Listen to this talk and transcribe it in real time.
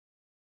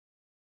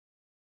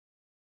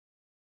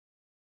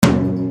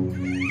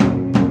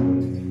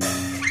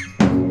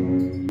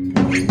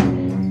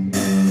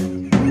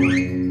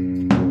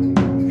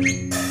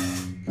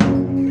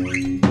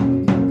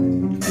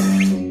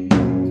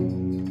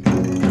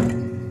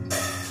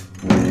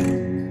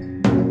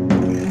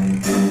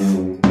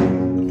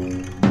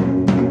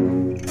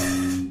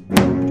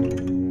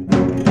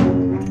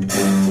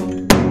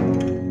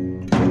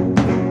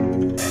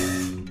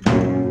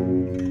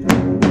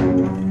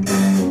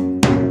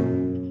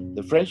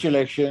French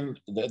election,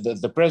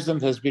 the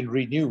president has been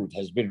renewed,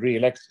 has been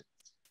re-elected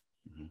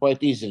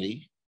quite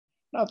easily.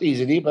 Not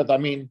easily, but I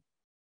mean,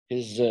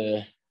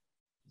 the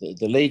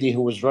lady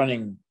who was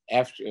running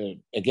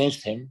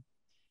against him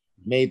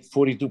made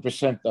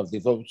 42% of the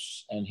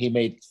votes, and he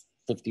made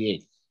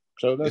 58.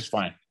 So that's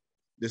fine.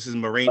 This is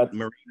Marine Le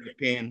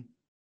Pen.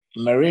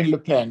 Marine Le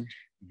Pen,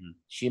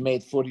 she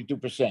made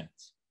 42%.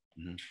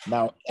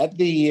 Now, at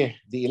the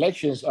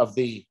elections of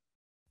the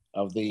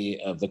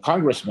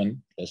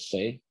congressman, let's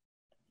say,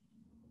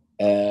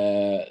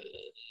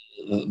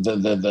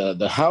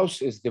 the House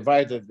is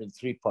divided in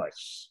three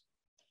parts.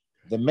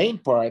 The main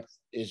part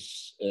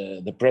is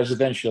the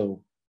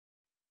presidential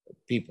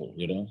people,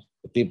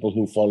 the people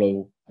who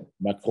follow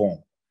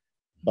Macron,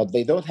 but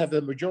they don't have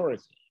a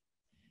majority.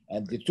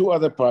 And the two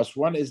other parts,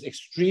 one is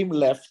extreme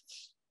left,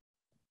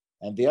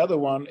 and the other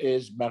one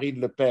is Marine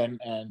Le Pen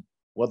and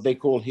what they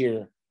call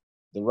here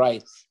the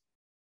right.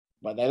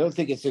 But I don't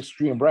think it's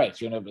extreme right,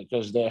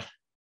 because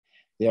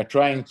they are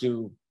trying to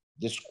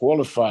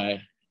disqualify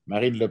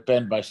Marine Le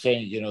Pen by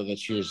saying, that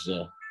she's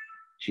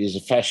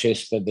a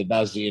fascist and the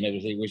Nazi and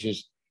everything, which is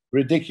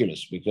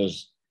ridiculous because,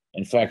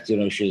 in fact,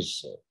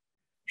 she's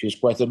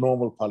quite a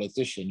normal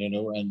politician,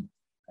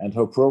 and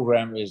her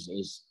program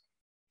is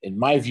in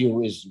my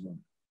view,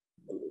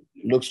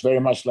 looks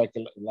very much like a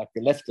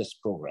leftist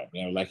program,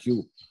 like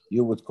you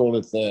would call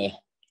it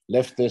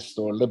leftist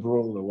or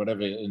liberal or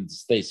whatever in the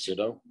States,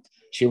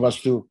 She wants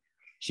to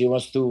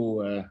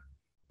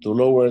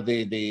lower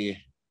the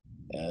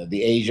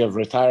age of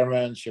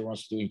retirement. She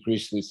wants to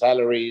increase the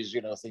salaries,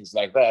 things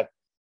like that,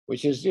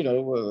 which is,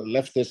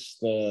 leftist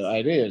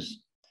ideas.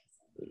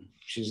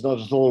 She's not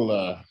at all,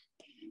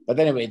 but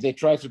anyway, they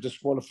try to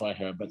disqualify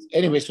her. But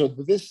anyway, so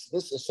this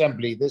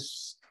assembly,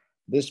 this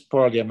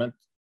parliament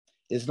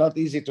is not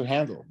easy to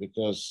handle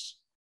because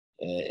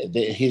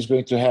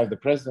the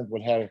president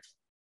will have,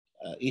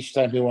 each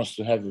time he wants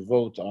to have a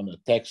vote on a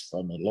text,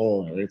 on a law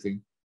and everything,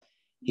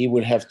 he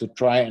will have to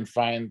try and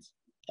find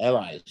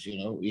allies,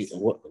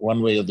 one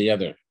way or the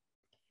other.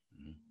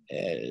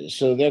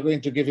 So they're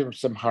going to give him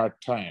some hard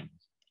time.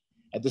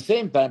 At the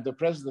same time, the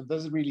president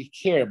doesn't really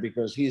care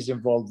because he's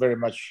involved very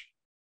much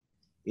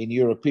in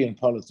European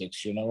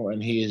politics,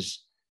 and he is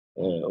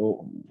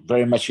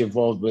very much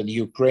involved with the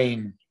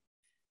Ukraine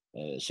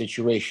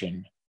situation.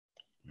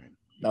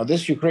 Now,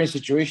 this Ukraine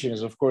situation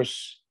is, of course,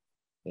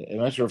 a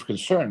matter of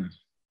concern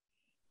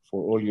for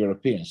all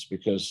Europeans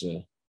because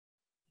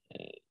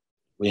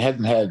we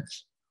hadn't had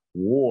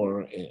war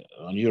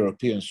on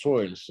European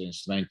soil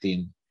since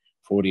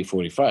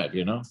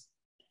 1940-45,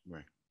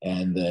 Right.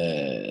 And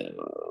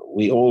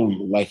we all,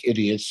 like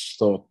idiots,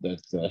 thought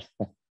that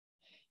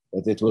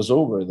that it was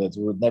over, that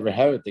we would never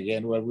have it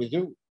again. Well, we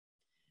do.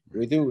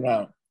 We do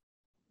now.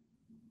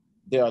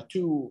 There are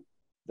two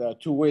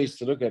ways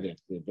to look at it.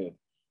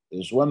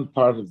 There's one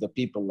part of the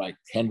people like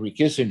Henry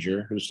Kissinger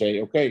who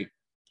say, okay,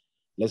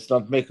 let's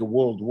not make a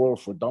world war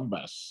for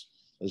Donbass.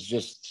 Let's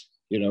just,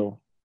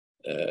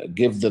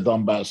 give the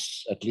Donbass,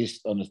 at least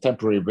on a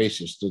temporary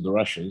basis, to the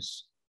Russians,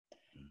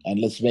 and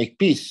let's make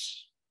peace.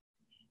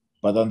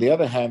 But on the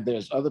other hand,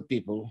 there's other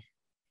people,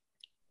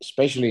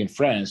 especially in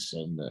France,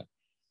 and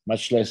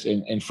much less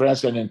in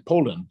France and in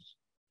Poland,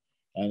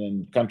 and in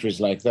countries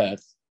like that,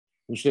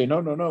 who say, no,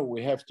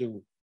 we have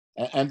to,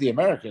 and the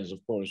Americans,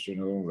 of course,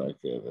 like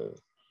the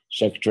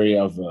Secretary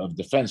of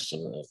Defense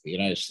of the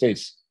United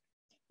States,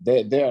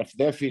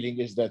 their feeling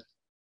is that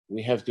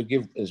we have to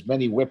give as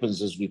many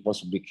weapons as we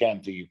possibly can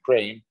to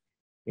Ukraine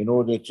in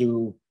order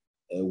to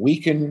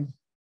weaken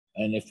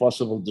and, if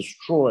possible,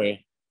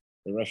 destroy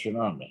the Russian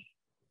army.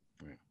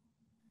 Right.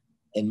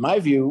 In my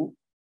view,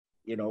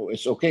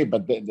 it's okay,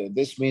 but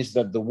this means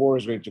that the war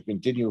is going to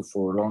continue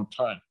for a long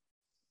time.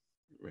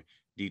 Right.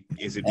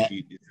 Is it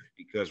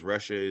because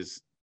Russia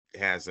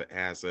has a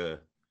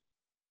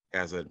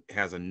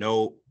no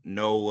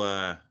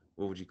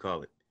what would you call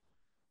it?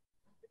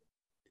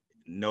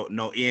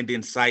 No end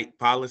in sight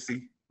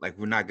policy, like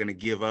we're not going to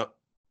give up?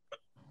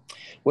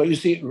 Well, you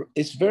see,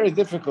 it's very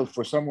difficult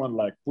for someone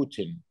like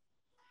Putin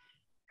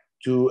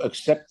to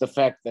accept the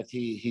fact that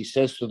he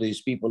says to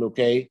these people,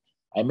 okay,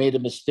 I made a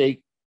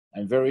mistake.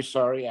 I'm very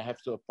sorry. I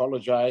have to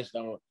apologize.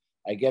 Now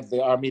I get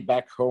the army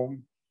back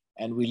home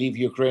and we leave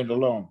Ukraine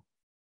alone.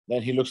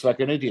 Then he looks like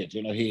an idiot.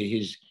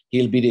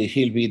 He'll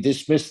be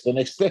dismissed the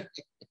next day.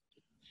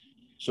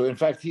 So in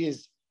fact,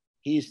 he's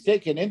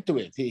taken into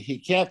it. He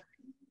can't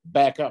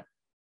back up.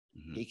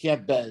 Mm-hmm. He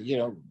can't,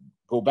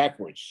 go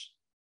backwards.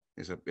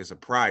 It's a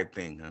pride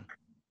thing, huh?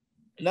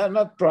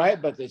 Not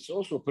pride, but it's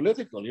also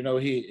political.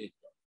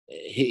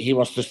 He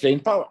wants to stay in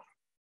power,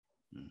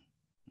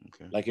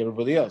 like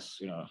everybody else.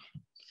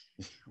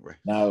 Right.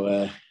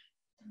 Now,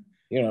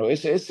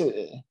 it's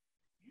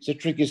a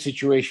tricky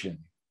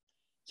situation.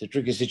 It's a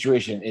tricky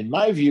situation. In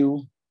my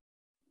view,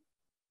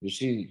 you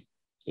see,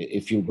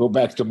 if you go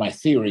back to my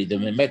theory, the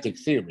mimetic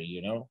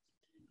theory,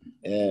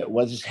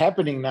 what is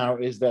happening now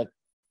is that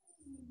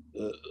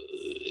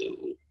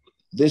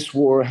this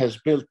war has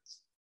built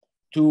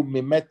two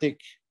mimetic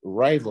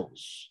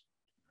rivals,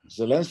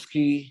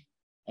 Zelensky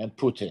and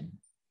Putin.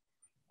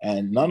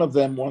 and none of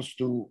them wants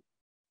to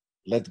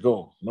let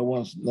go.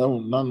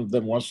 None of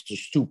them wants to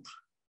stoop.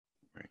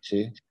 Right.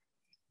 See,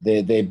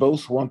 they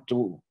both want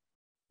to,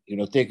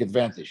 take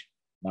advantage.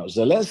 Now,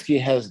 Zelensky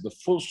has the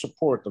full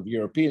support of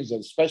Europeans and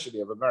especially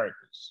of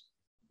Americans.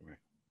 Right.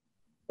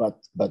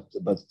 But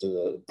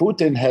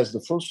Putin has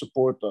the full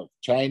support of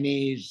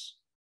Chinese,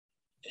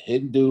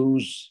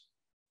 Hindus,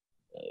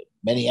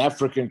 many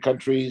African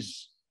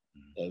countries,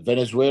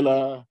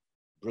 Venezuela,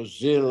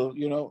 Brazil,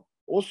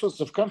 all sorts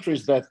of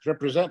countries that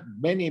represent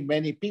many,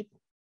 many people.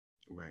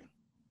 Right.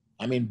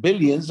 I mean,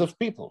 billions of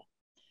people.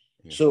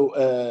 Yeah.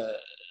 So,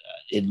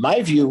 in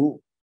my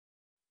view,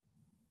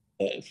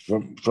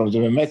 from the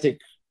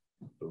mimetic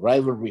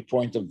rivalry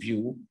point of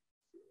view,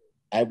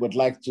 I would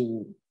like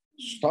to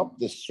stop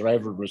this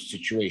rivalry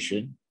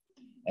situation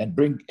and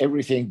bring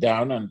everything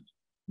down and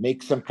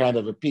make some kind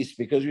of a peace.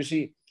 Because you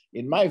see,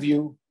 in my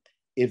view,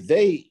 if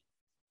they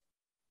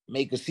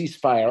make a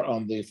ceasefire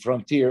on the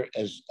frontier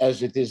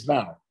as it is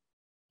now,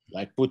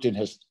 like Putin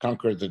has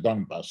conquered the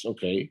Donbass,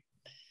 okay,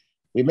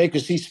 we make a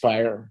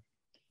ceasefire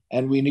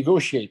and we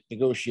negotiate. We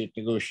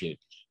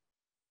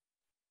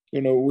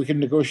can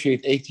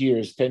negotiate 8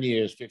 years, 10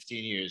 years,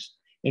 15 years.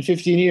 In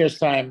 15 years'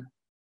 time,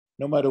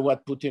 no matter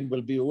what, Putin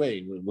will be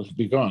away, will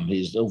be gone.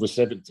 He's over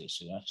 70.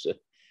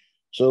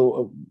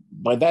 So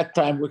by that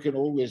time, we can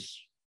always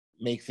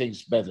make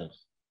things better.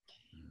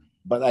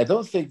 But I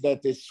don't think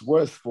that it's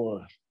worth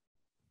for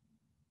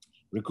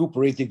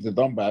recuperating the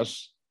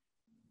Donbass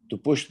to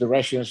push the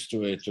Russians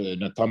to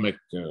an atomic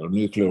or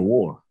nuclear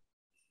war,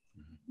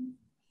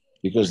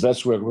 because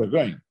that's where we're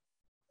going.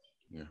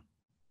 Yeah.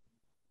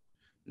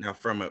 Now,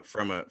 from a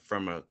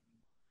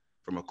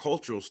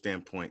cultural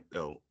standpoint,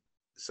 though,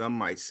 some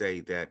might say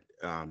that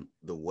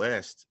the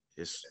West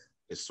is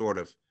sort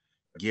of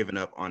given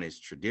up on its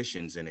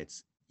traditions and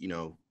its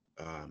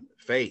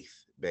faith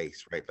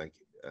based, right? Like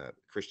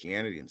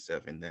Christianity and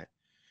stuff, and that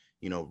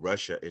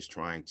Russia is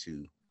trying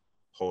to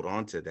hold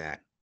on to that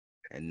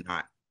and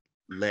not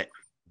let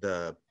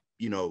the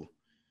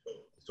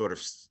sort of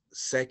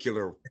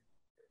secular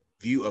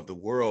view of the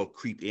world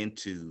creep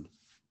into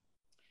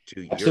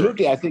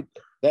Absolutely. Europe. I think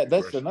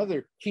that's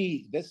another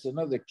key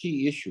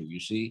issue. You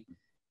see,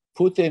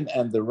 Putin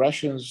and the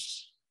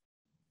Russians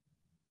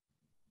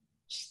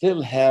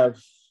still have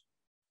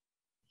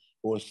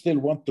or still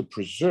want to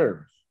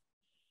preserve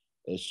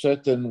a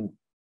certain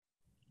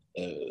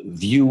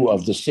view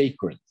of the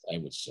sacred, I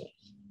would say.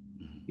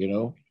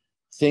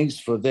 Things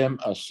for them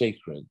are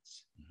sacred.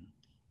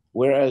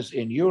 Whereas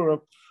in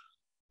Europe,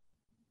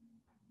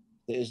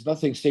 there is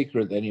nothing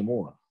sacred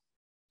anymore.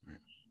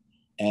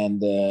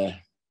 And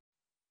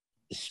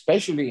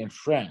especially in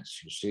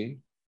France, you see,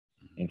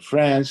 in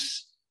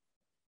France,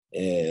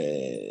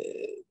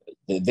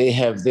 they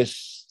have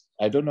this,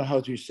 I don't know how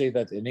to say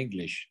that in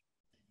English.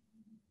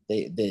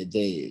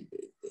 They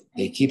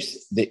keep,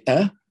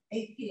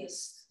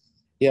 atheist.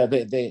 Yeah,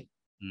 they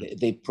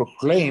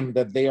proclaim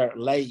that they are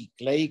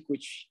laïc,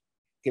 which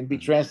can be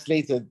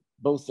translated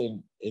both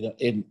in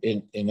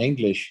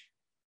English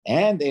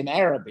and in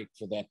Arabic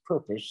for that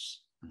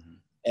purpose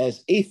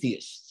as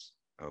atheists.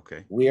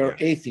 Okay. We are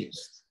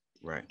atheists.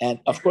 Right. And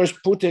of course,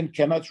 Putin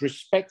cannot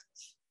respect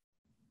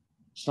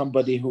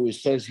somebody who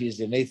says he's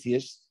an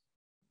atheist.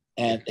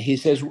 And he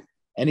says,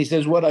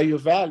 what are your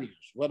values?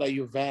 What are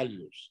your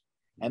values?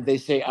 And they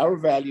say, our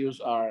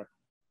values are,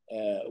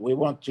 we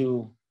want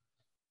to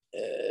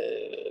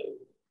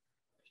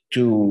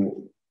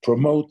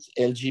promote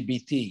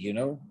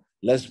LGBT,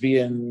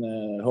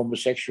 lesbian,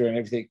 homosexual and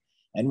everything.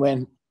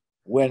 And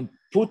when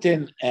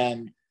Putin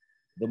and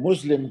the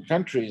Muslim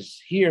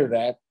countries hear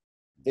that,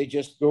 they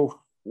just go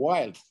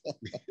wild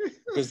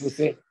because they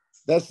say,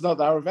 that's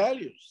not our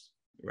values.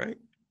 Right.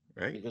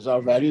 Because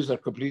our values are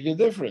completely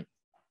different.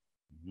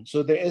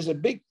 So there is a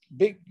big,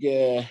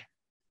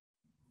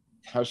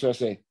 how shall I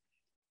say,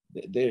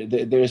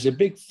 there is a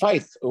big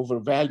fight over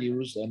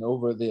values and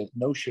over the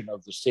notion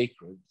of the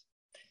sacred.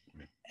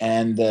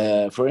 And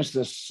for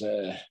instance,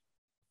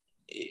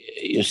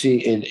 you see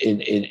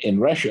in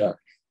Russia,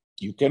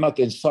 you cannot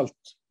insult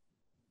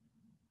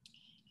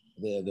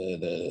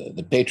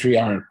the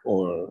patriarch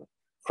or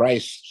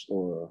Christ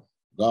or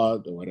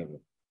God or whatever.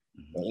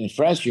 But in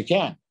France, you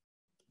can,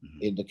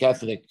 in the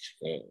Catholic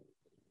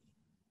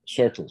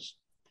circles.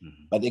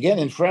 But again,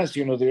 in France,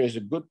 there is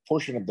a good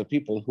portion of the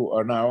people who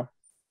are now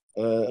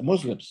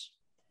Muslims.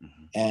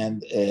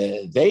 And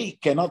they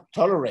cannot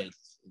tolerate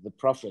the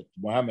Prophet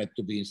Muhammad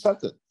to be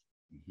insulted.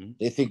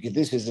 They think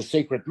this is a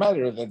sacred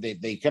matter, that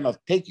they cannot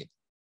take it.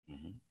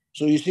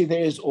 So you see,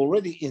 there is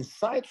already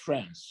inside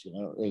France,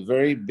 a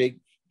very big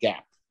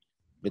gap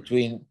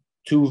between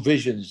two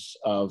visions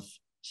of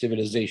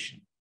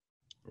civilization.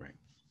 Right.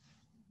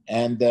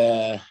 And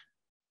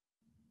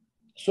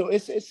so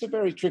it's a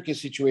very tricky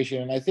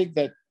situation. And I think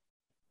that,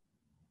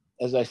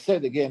 as I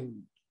said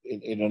again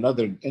in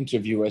another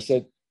interview, I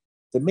said,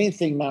 the main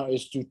thing now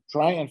is to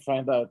try and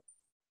find out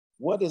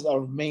what is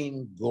our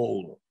main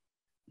goal.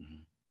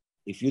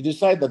 If you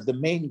decide that the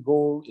main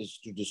goal is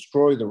to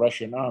destroy the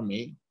Russian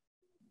army,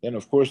 then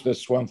of course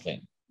that's one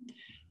thing.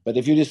 But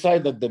if you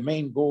decide that the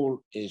main goal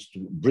is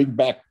to bring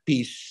back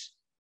peace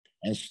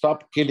and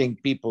stop killing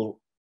people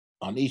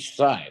on each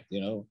side,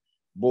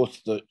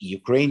 both the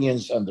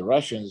Ukrainians and the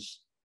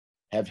Russians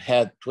have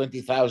had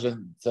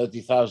 20,000,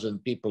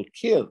 30,000 people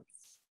killed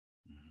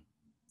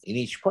in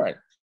each part.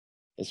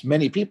 It's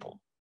many people.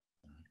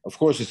 Of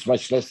course, it's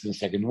much less than the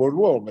Second World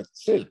War, but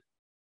still.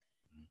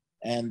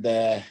 And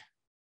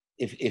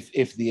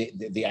if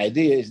the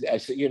idea is, I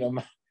say,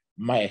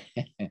 my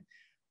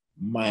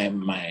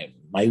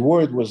my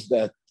word was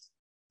that,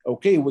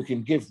 okay, we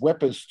can give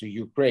weapons to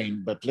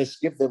Ukraine, but let's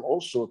give them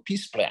also a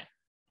peace plan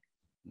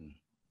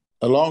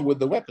along with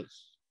the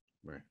weapons.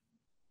 Right.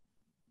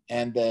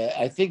 And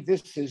I think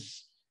this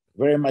is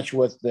very much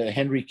what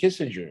Henry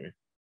Kissinger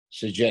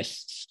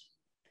suggests.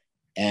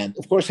 And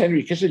of course,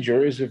 Henry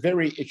Kissinger is a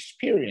very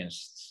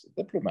experienced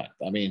diplomat.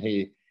 I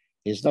mean,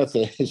 he's not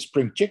a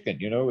spring chicken,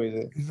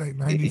 He's like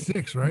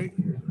 96, right?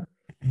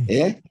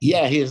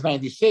 Yeah, he is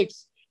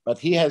 96, but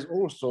he has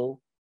also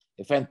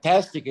a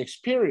fantastic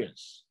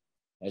experience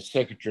as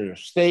Secretary of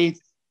State,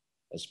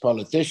 as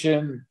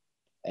politician,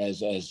 as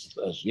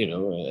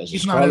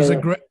he's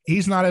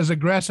not as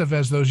aggressive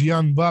as those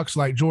young bucks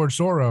like George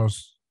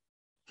Soros.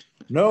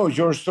 No,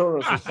 George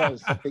Soros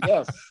is something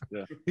else.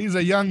 Yeah. He's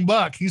a young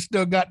buck. He's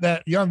still got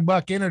that young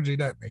buck energy,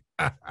 doesn't he?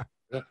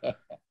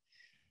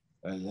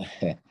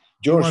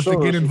 George wants Soros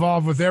to get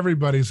involved with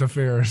everybody's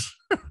affairs.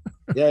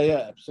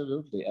 Yeah,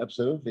 absolutely.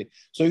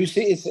 So you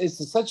see,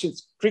 it's such a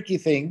tricky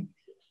thing,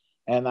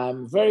 and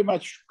I'm very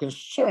much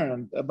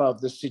concerned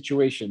about this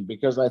situation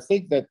because I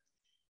think that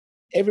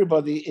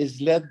everybody is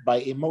led by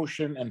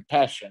emotion and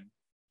passion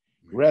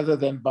rather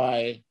than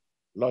by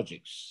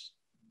logics.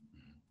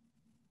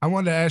 I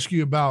wanted to ask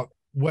you about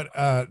what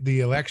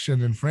the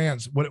election in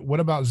France. What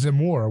about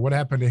Zemmour? What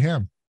happened to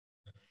him?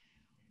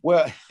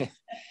 Well,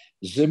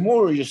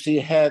 Zemmour, you see,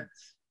 had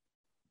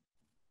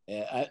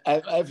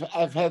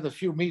I've had a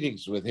few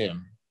meetings with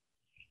him,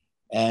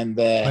 and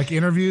like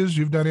interviews.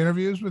 You've done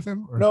interviews with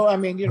him? Or? No, I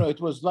mean, it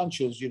was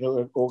lunches,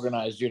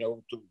 organized,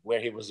 to where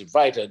he was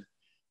invited,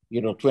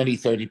 20,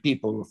 30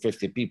 people or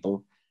 50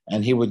 people,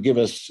 and he would give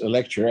us a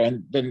lecture,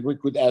 and then we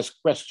could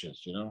ask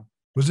questions.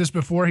 Was this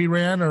before he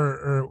ran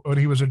or when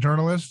he was a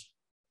journalist?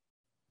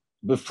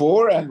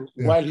 Before and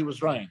while he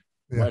was running.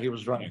 Yeah. While he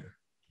was running.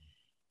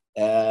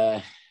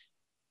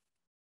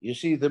 You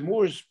see, the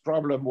Moor's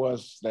problem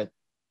was that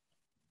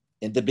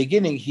in the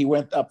beginning, he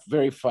went up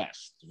very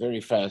fast, very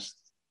fast.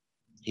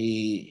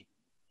 He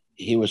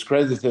was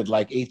credited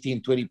like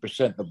 18,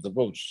 20% of the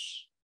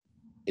votes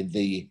in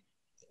the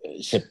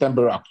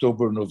September,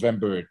 October,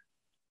 November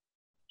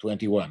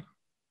 21.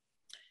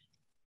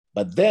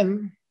 But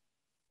then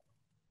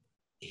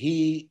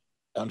he,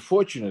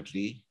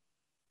 unfortunately,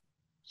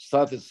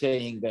 started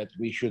saying that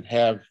we should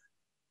have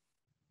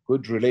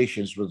good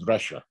relations with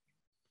Russia.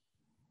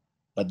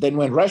 But then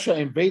when Russia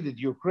invaded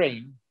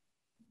Ukraine,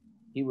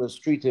 he was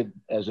treated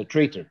as a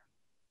traitor,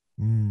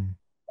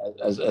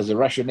 as a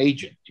Russian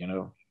agent,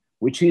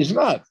 which he is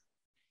not.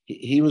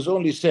 He was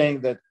only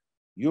saying that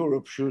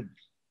Europe should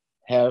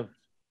have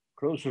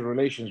closer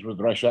relations with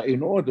Russia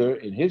in order,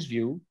 in his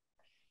view,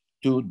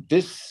 to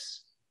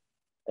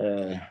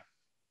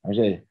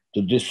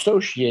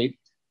dissociate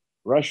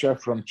Russia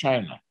from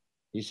China.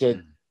 He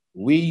said,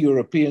 we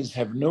Europeans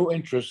have no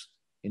interest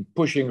in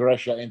pushing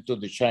Russia into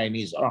the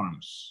Chinese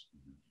arms,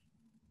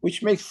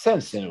 which makes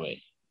sense in a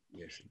way.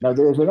 Yes. Now,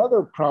 there is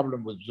another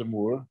problem with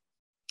Zemmour.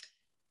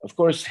 Of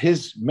course,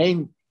 his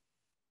main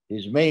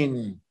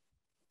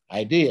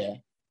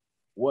idea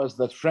was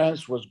that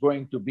France was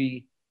going to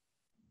be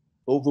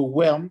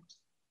overwhelmed,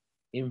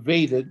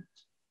 invaded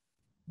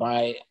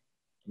by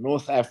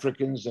North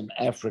Africans and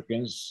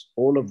Africans,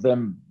 all of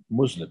them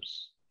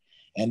Muslims,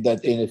 and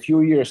that in a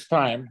few years'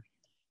 time,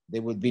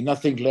 there would be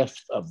nothing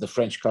left of the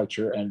French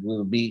culture and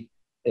will be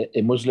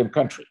a Muslim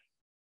country.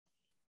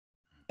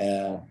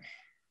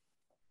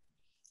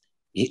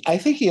 I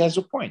think he has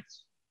a point,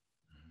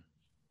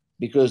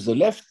 because the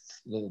left,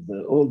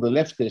 all the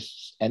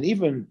leftists, and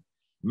even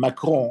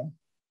Macron,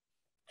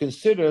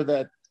 consider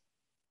that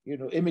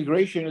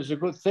immigration is a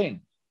good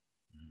thing.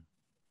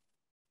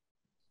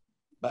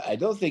 But I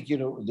don't think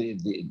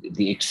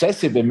the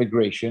excessive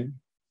immigration.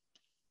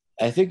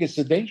 I think it's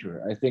a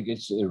danger. I think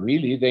it's a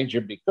really danger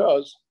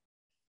because,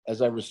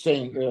 as I was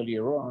saying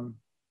earlier on,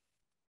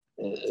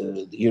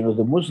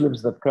 the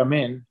Muslims that come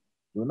in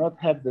do not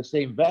have the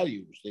same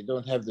values. They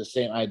don't have the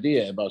same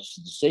idea about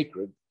the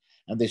sacred,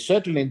 and they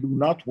certainly do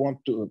not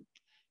want to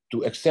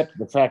accept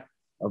the fact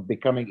of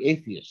becoming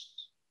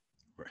atheists.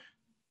 Right.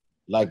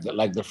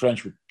 Like the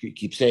French would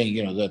keep saying,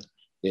 that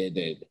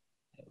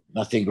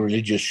nothing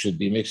religious should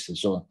be mixed and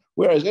so on.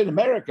 Whereas in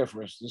America,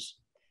 for instance,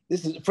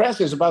 France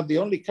is about the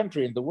only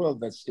country in the world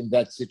that's in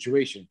that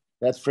situation,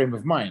 that frame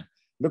of mind.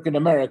 Look in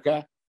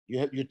America,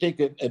 you take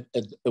a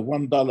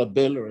 $1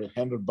 bill or a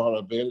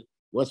 $100 bill.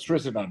 What's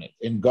written on it?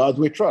 In God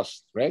we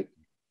trust, right?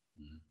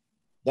 Mm-hmm.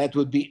 That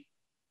would be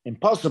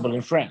impossible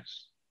in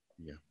France.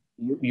 Yeah.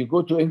 You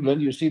go to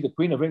England, you see the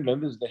Queen of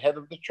England is the head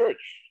of the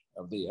church,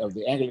 of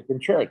the Anglican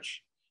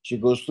Church. She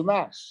goes to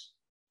Mass.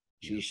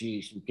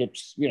 She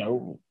keeps,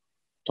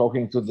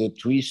 talking to the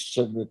priests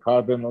and the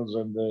cardinals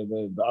and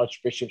the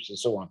archbishops and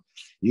so on.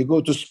 You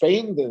go to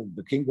Spain,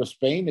 the King of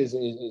Spain is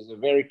a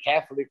very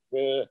Catholic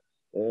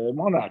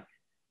monarch.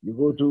 You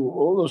go to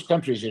all those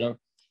countries,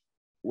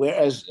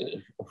 whereas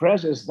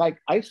France is like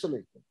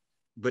isolated.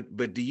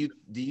 But do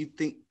you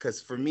think,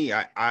 because for me,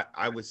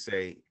 I would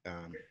say,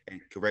 and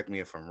correct me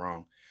if I'm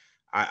wrong,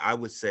 I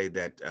would say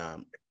that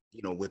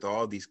with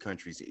all these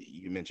countries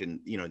you mentioned,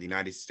 the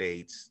United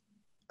States,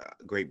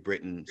 Great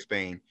Britain,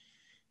 Spain,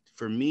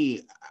 for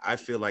me, I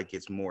feel like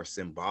it's more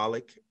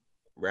symbolic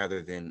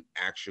rather than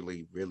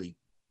actually really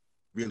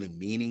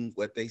meaning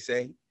what they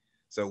say.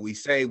 So we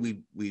say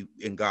we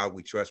in God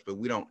we trust, but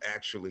we don't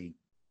actually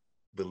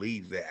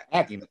believe that.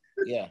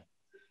 Yeah.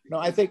 No,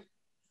 I think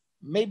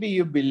maybe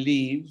you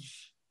believe,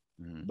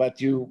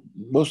 but you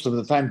most of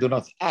the time do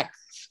not act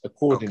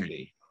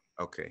accordingly.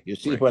 Okay. You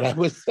see right. what I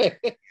would say?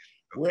 Okay.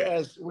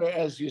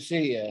 Whereas you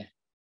see,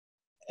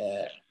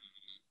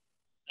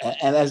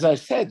 and as I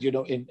said,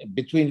 in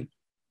between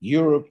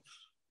Europe,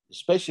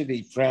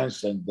 especially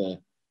France and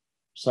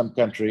some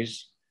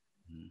countries,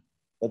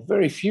 but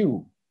very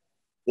few,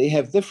 they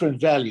have different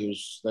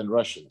values than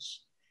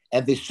Russians.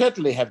 And they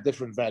certainly have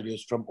different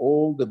values from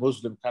all the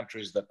Muslim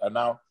countries that are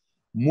now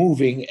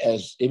moving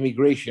as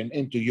immigration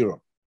into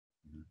Europe.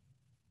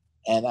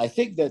 And I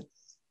think that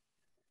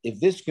if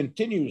this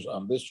continues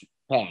on this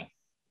path,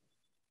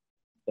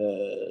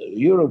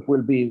 Europe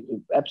will be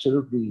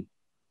absolutely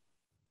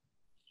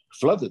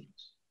flooded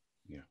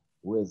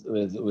with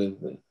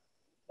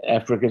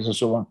Africans and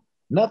so on.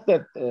 Not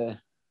that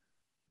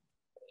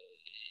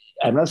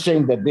I'm not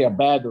saying that they are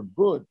bad or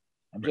good.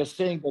 I'm just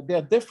saying that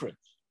they're different.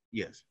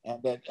 Yes.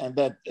 And that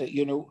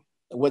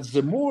what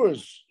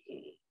Zemmour's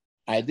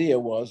idea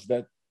was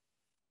that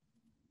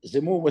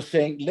Zemmour was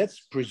saying,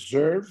 let's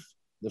preserve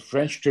the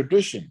French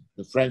tradition,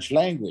 the French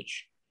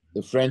language,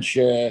 the French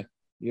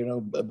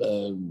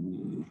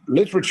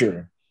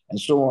literature, and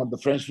so on, the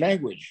French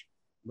language.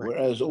 Right.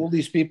 Whereas all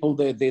these people,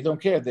 they don't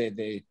care.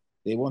 They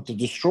want to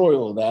destroy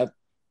all that.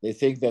 They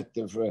think that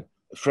the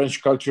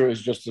French culture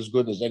is just as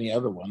good as any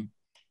other one,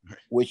 right.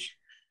 Which,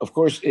 of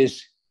course,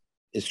 is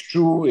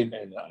true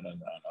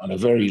on a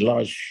very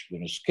large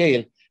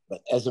scale.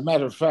 But as a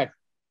matter of fact,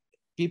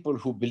 people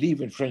who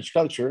believe in French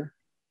culture,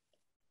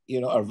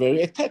 are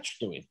very attached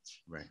to it.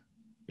 Right.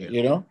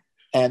 Yeah.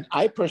 And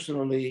I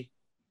personally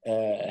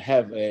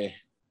have a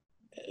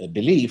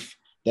belief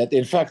that,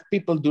 in fact,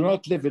 people do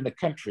not live in a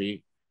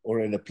country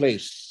or in a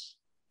place.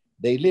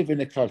 They live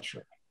in a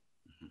culture.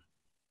 Mm-hmm.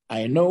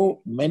 I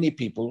know many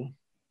people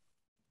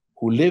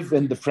who live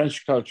in the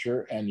French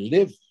culture and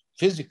live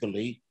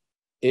physically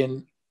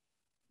in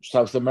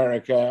South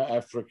America,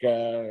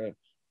 Africa,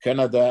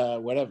 Canada,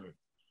 whatever.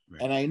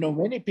 Right. And I know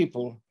many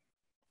people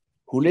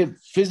who live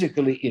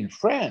physically in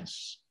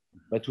France,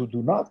 but who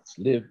do not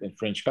live in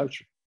French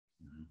culture.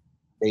 Mm-hmm.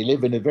 They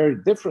live in a very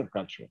different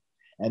culture.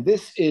 And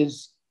this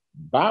is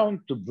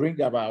bound to bring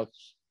about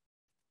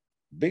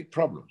big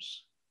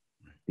problems.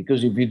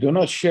 Because if you do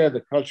not share the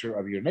culture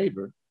of your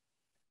neighbor,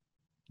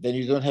 then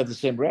you don't have the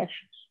same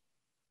reactions.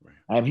 Right.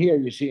 I'm here,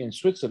 you see, in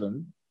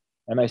Switzerland,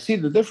 and I see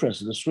the difference.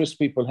 The Swiss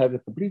people have a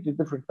completely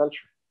different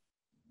culture.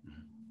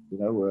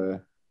 Mm-hmm.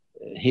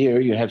 Here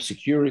you have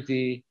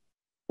security,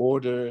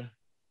 order.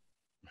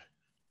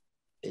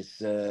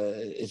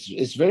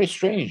 It's very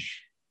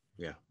strange.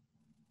 Yeah,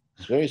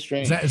 it's very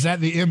strange. Is that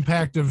the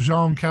impact of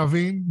Jean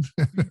Calvin?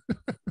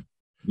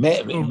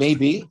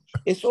 Maybe.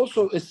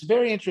 It's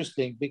very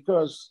interesting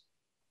because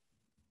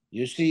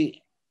you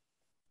see,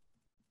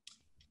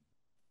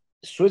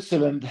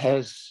 Switzerland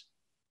has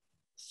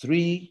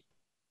 3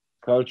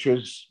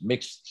 cultures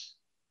mixed.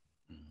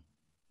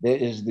 There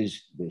is the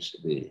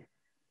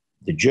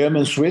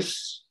German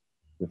Swiss,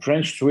 the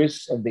French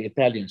Swiss, and the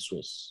Italian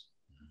Swiss.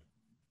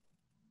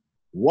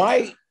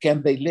 Why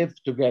can they live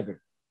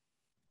together?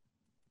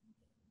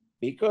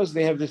 Because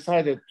they have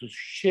decided to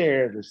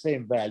share the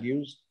same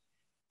values,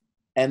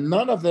 and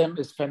none of them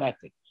is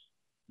fanatic.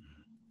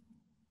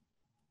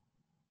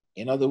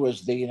 In other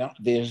words,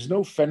 there's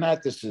no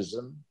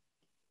fanaticism,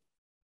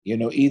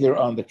 either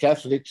on the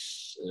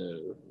Catholics,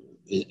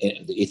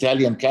 the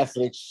Italian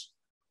Catholics,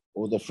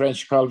 or the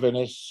French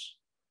Calvinists,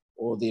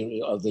 or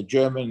the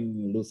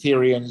German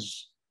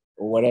Lutherans,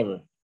 or whatever.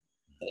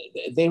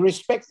 They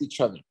respect each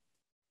other.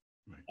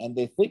 Right. And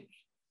they think,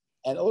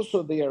 and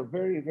also they are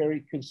very,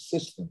 very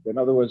consistent. In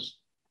other words,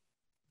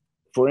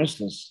 for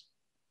instance,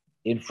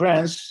 in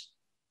France,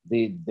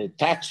 the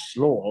tax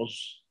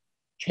laws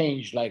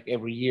change like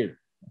every year.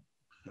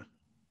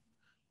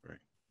 Right.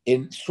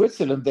 In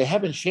Switzerland, they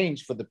haven't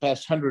changed for the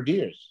past 100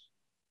 years.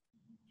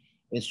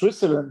 In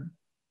Switzerland,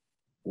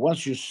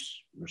 once you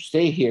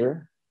stay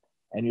here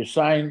and you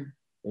sign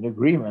an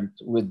agreement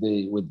with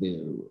the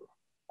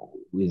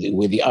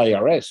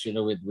IRS,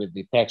 with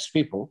the tax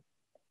people,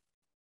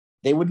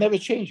 they would never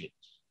change it.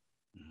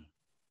 Mm-hmm.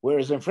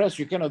 Whereas in France,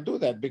 you cannot do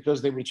that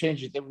because they will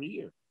change it every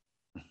year.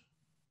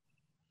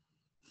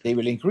 They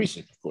will increase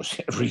it, of course,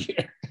 every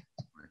year.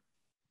 Right.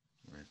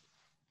 Right.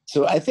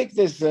 So I think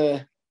there's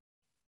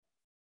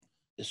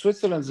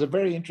Switzerland is a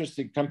very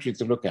interesting country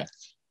to look at,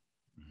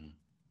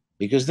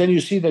 because then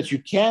you see that you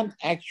can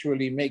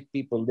actually make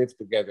people live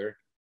together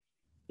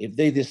if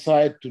they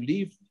decide to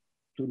leave,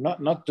 to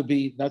not to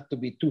be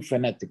too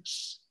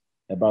fanatics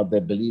about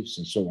their beliefs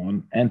and so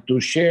on, and to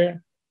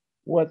share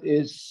what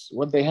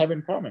they have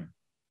in common.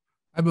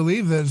 I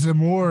believe that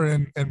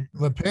Zemmour and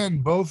Le Pen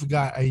both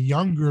got a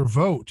younger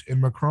vote,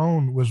 and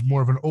Macron was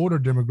more of an older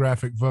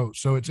demographic vote.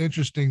 So it's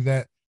interesting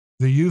that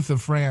the youth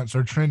of France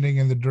are trending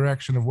in the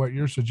direction of what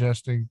you're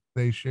suggesting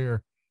they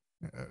share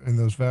in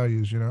those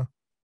values, you know?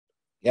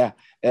 Yeah.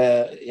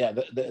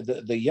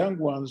 The young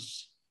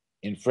ones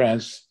in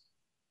France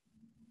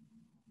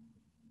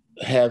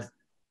have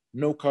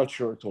no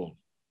culture at all.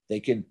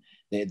 They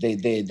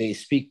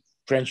speak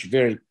French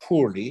very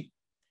poorly,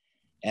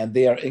 and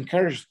they are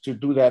encouraged to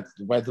do that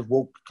by the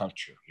woke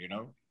culture, you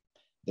know?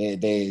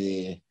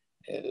 They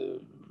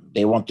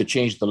want to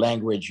change the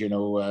language, you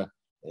know,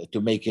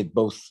 to make it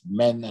both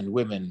men and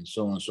women,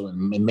 so on, so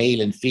on, male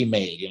and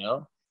female, you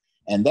know,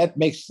 and that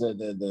makes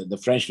the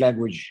French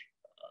language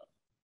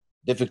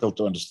difficult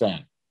to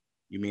understand.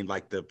 You mean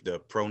like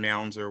the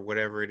pronouns or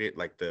whatever it is,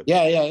 like the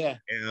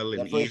L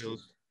and E?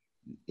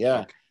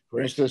 Yeah. Okay.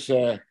 For instance,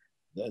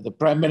 the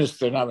prime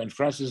minister now in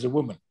France is a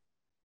woman.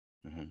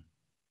 Mm-hmm.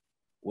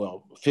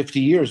 Well, 50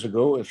 years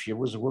ago, if she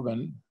was a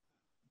woman,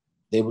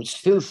 they would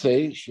still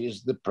say she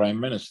is the prime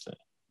minister.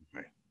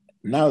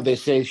 Now they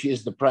say she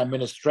is the prime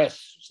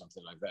ministeress or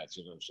something like that.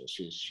 You know, so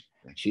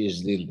she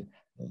is the,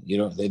 you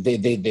know, they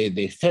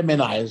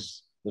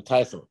feminize the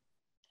title.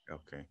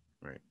 Okay,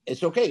 right.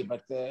 It's okay,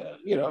 but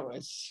you know,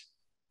 it's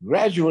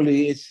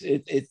gradually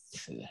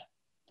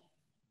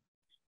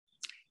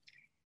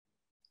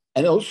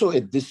and also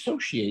it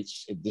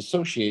dissociates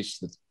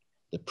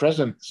the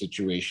present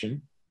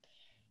situation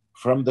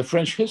from the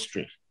French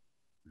history,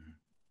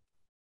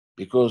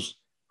 because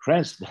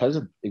France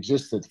hasn't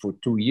existed for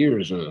 2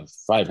 years or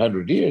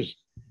 500 years.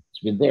 It's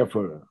been there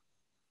for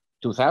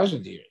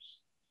 2,000 years.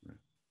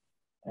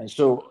 And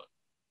so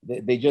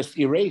they just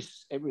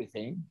erase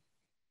everything.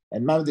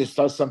 And now they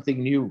start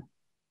something new.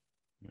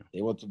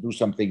 They want to do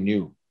something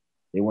new.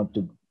 They want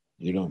to,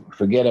 you know,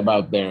 forget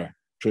about their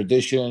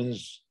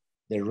traditions,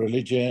 their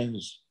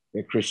religions,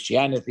 their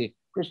Christianity.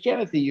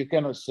 Christianity, you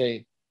cannot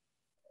say,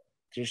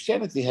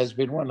 Christianity has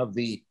been one of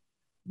the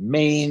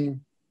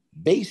main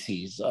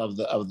bases of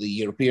the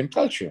European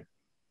culture,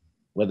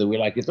 whether we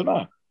like it or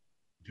not.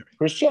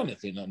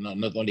 Christianity,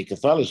 not only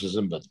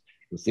Catholicism, but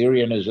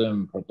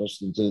Lutheranism,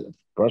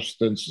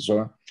 Protestants, and so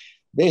on,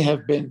 they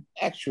have been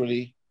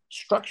actually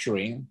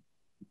structuring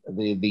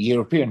the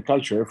European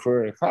culture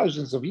for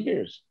thousands of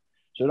years.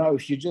 So now,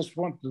 if you just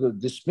want to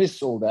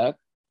dismiss all that,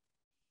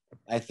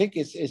 I think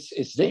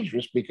it's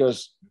dangerous,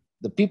 because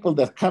the people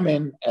that come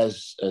in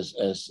as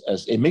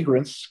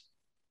immigrants,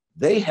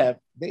 they have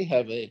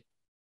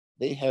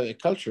a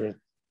culture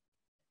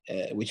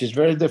which is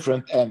very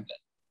different, and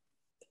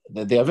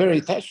they are very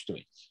attached to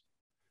it.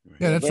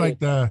 Yeah, that's like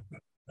the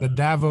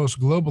Davos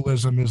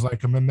globalism is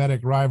like a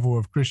mimetic rival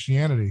of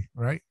Christianity,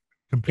 right?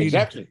 Competing.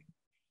 Exactly.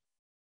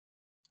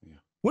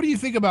 What do you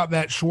think about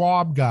that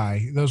Schwab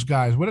guy? Those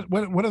guys, what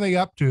are they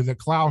up to? The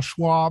Klaus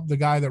Schwab, the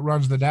guy that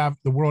runs the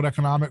World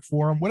Economic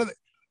Forum. What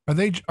are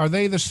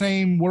they the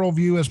same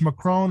worldview as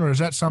Macron, or is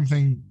that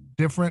something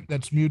different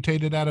that's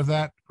mutated out of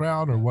that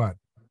crowd, or what?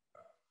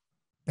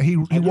 He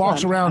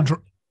walks around.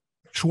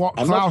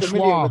 Klaus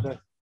Schwab.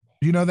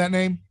 Do you know that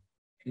name?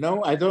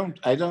 No, I don't.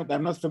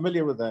 I'm not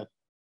familiar with that.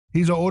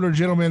 He's an older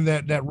gentleman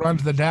that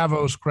runs the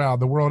Davos crowd,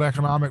 the World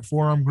Economic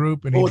Forum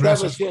group, and he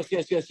dresses. Yes.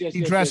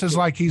 He dresses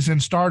like he's in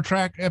Star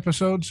Trek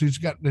episodes. He's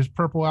got this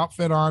purple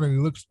outfit on, and he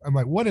looks. I'm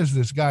like, what is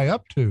this guy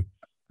up to?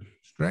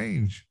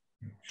 Strange.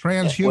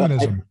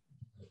 Transhumanism. Well,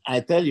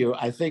 I tell you,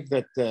 I think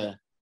that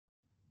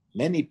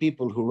many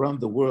people who run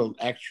the world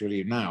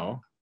actually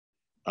now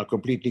are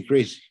completely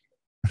crazy.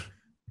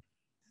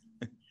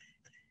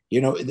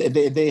 You know,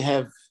 they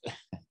have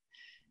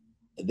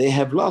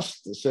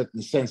lost a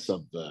certain sense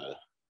of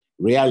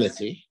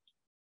reality.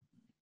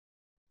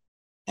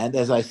 And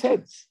as I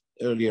said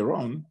earlier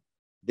on,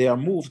 they are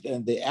moved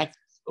and they act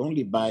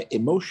only by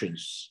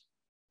emotions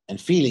and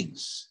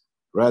feelings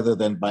rather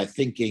than by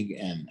thinking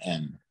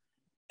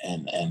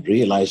and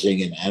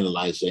realizing and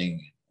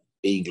analyzing,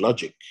 being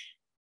logic.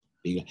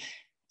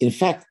 In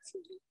fact,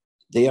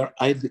 they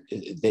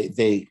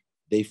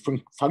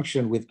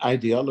function with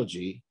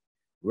ideology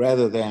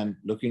rather than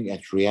looking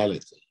at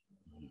reality.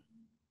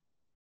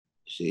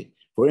 See,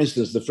 for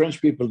instance, the French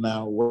people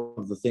now, one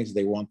of the things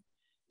they want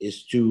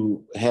is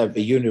to have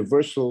a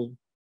universal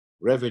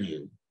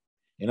revenue.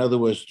 In other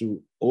words,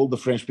 all the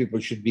French people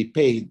should be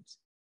paid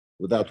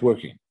without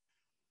working.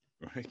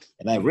 Right.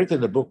 And I've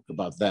written a book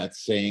about that,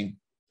 saying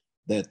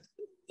that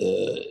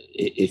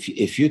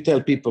if you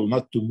tell people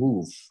not to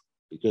move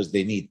because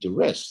they need to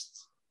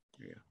rest,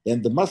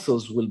 then the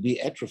muscles will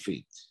be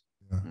atrophied.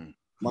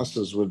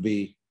 Muscles will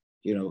be,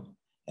 you know,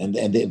 and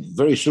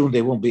very soon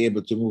they won't be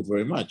able to move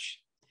very much.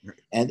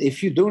 And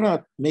if you do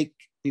not make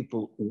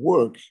people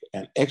work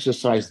and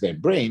exercise their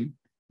brain,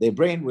 their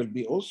brain will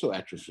be also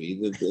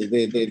atrophied.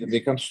 They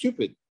become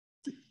stupid.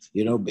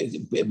 You know,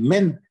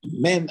 men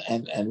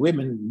and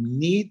women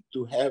need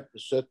to have a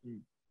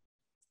certain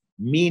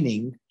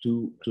meaning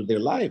to their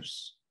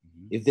lives.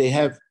 If they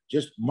have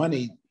just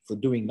money for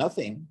doing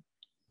nothing,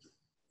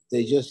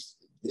 they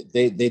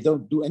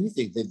don't do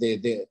anything.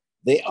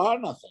 They are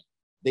nothing.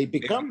 They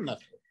become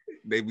nothing.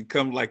 They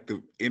become like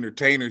the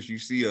entertainers you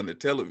see on the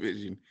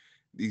television,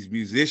 these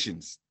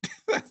musicians.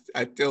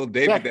 I tell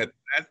David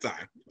that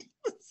time.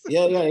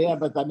 Yeah.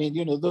 But I mean,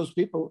 you know, those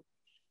people,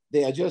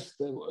 they are just,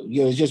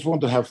 you just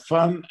want to have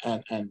fun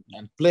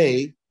and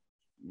play,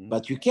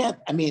 but you can't.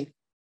 I mean,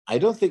 I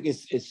don't think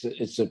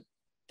it's a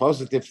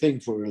positive thing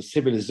for a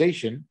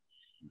civilization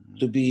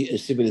to be a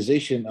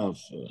civilization of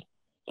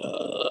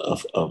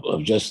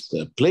just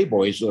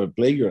playboys or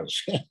playgirls.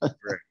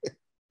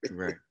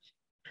 Right.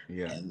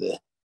 Yeah. And,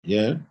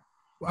 yeah.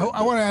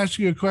 I want to ask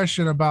you a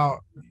question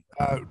about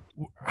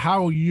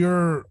how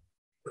your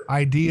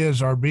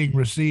ideas are being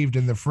received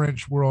in the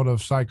French world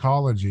of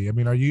psychology. I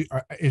mean,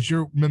 is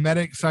your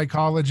mimetic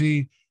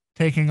psychology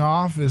taking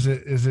off? Is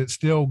it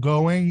still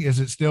going? Is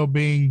it still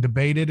being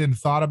debated and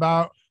thought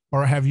about,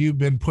 or have you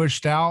been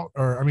pushed out?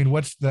 Or, I mean,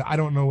 I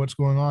don't know what's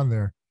going on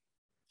there.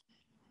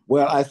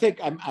 Well, I think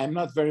I'm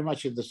not very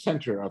much in the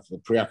center of the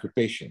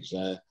preoccupations.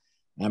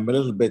 I'm a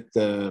little bit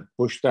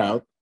pushed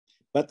out,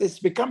 but it's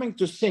becoming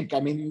to sink. I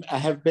mean, I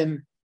have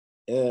been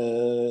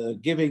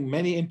giving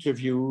many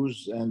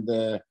interviews, and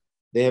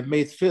they have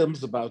made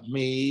films about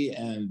me.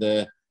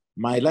 And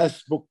my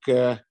last book,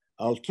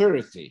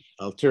 Alterity,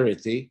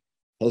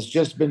 has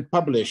just been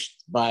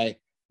published by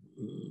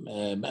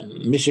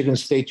Michigan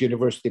State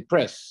University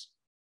Press.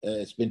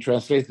 It's been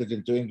translated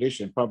into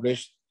English and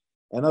published.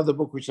 Another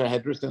book which I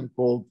had written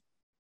called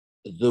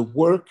The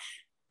Work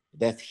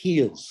That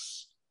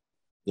Heals.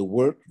 The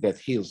Work That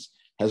Heals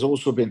has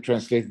also been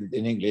translated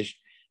in English,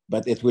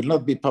 but it will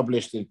not be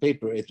published in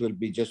paper. It will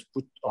be just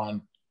put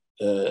on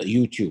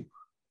YouTube.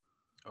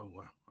 Oh,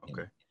 wow.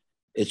 Okay.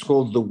 It's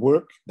called The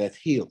Work That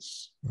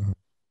Heals.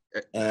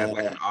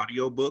 Like an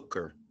audio book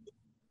or?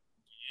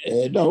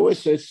 No,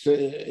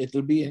 it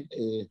will be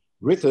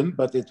written,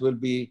 but it will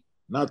be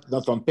not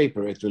on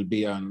paper. It will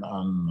be on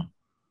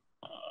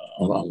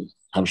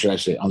how should I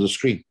say, on the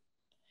screen.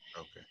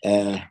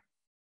 Okay.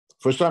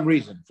 For some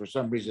reason,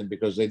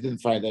 because they didn't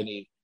find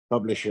any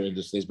publisher in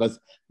the States.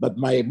 But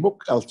my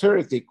book, called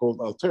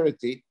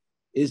Alterity,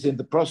 is in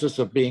the process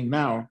of being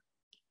now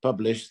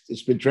published.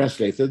 It's been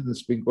translated, and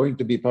it's been going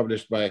to be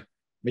published by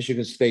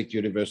Michigan State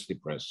University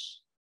Press.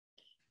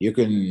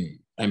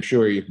 I'm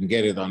sure you can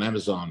get it on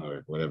Amazon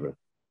or whatever.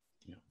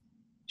 Yeah.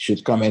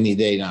 Should come any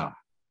day now.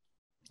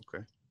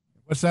 Okay.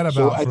 What's that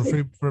about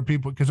for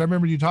people? Because I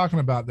remember you talking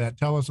about that.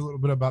 Tell us a little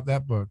bit about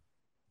that book.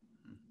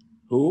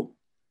 Who?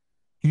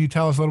 Can you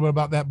tell us a little bit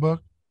about that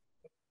book?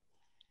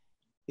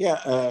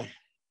 Yeah.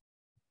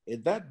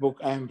 In that book,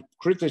 I'm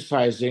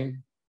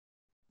criticizing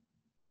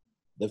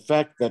the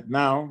fact that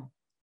now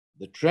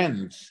the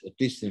trend, at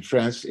least in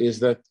France, is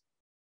that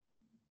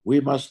we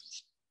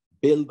must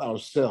build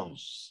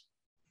ourselves.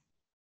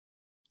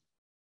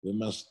 We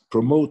must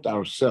promote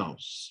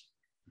ourselves.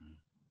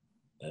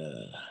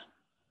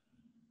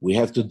 We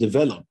have to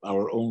develop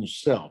our own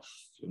self,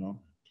 you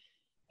know.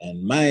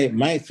 And my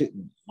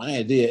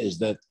idea is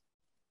that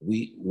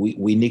we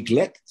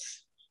neglect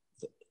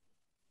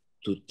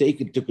to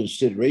take into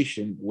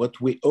consideration what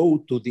we owe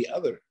to the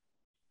other.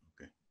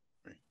 Okay.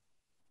 Right.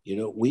 You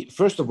know,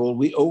 first of all,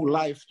 we owe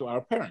life to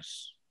our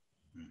parents.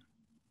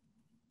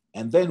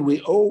 And then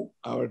we owe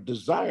our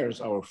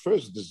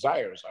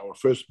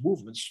first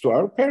movements to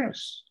our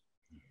parents.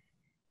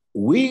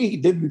 We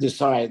didn't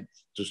decide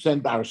to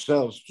send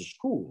ourselves to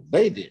school.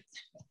 They did.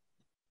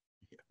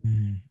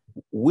 Mm-hmm.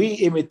 We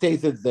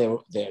imitated their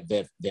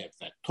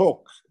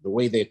talk, the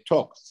way they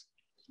talked,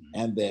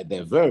 and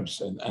their verbs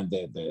and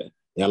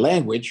their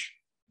language.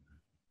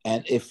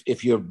 And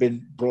if you've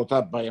been brought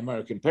up by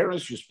American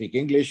parents, you speak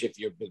English. If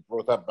you've been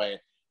brought up by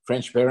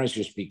French parents,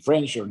 you speak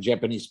French, or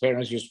Japanese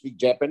parents, you speak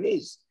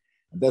Japanese.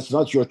 That's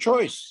not your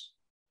choice.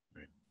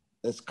 Right.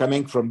 That's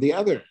coming from the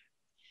other.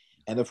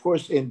 And of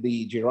course, in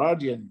the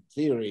Girardian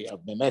theory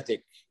of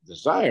mimetic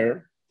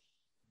desire,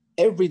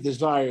 every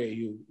desire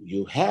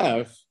you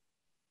have,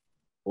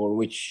 or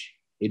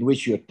in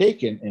which you're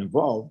taken,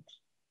 involved,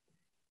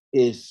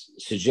 is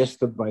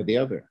suggested by the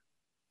other.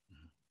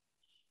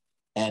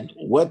 And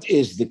what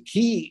is the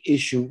key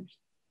issue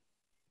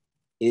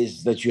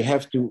is that you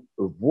have to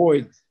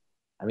avoid,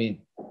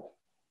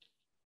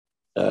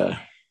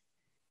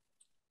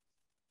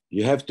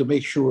 you have to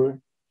make sure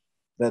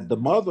that the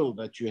model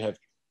that you have,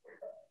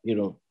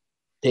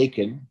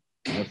 taken,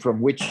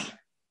 from which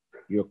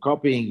you're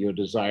copying your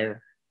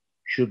desire,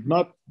 should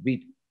not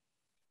be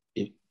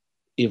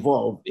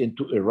evolved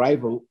into a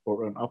rival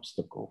or an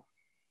obstacle.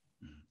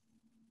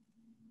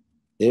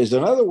 There's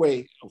another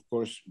way, of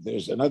course,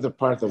 there's another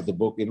part of the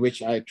book in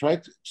which I try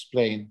to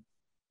explain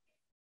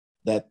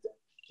that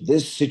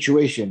this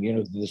situation,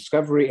 the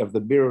discovery of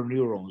the mirror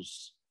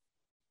neurons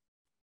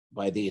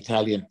by the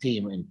Italian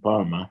team in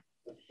Parma,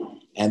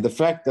 And the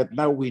fact that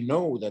now we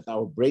know that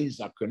our brains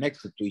are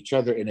connected to each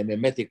other in a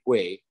mimetic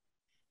way,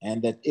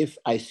 and that if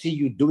I see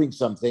you doing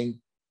something,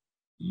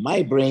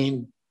 my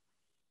brain,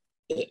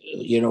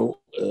 in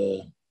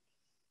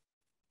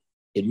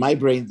my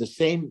brain, the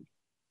same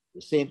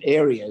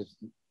areas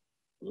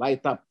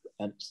light up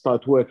and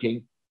start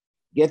working,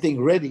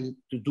 getting ready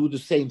to do the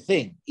same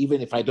thing,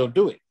 even if I don't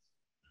do it.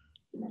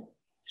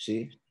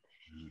 See?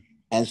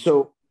 And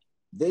so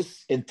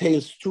this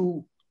entails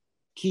two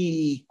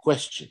key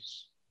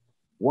questions.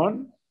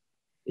 One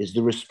is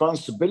the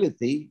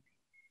responsibility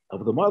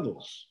of the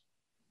models,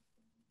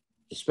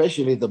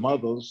 especially the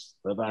models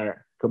that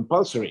are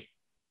compulsory,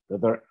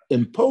 that are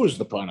imposed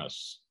upon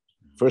us.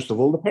 First of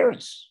all, the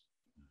parents.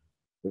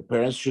 The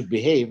parents should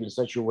behave in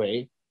such a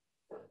way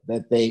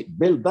that they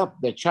build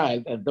up their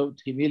child and don't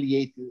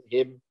humiliate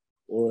him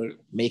or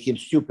make him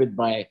stupid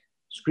by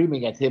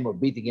screaming at him or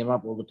beating him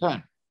up all the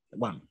time.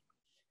 One.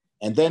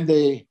 And then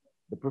the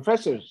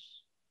professors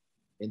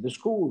in the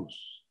schools,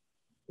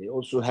 they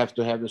also have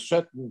to have a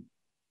certain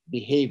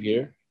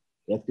behavior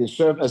that can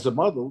serve as a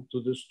model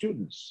to the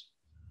students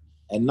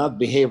and not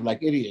behave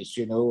like idiots,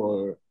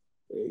 or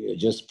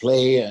just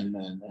play and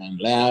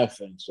laugh.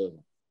 And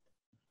so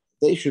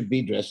they should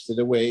be dressed in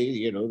a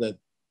way, that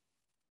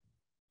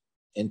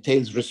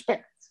entails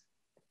respect.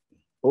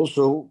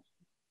 Also,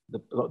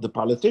 the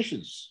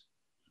politicians,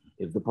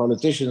 if the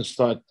politicians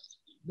start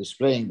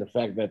displaying the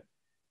fact that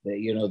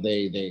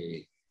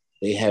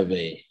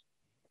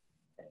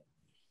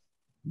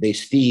they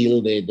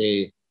steal,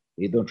 they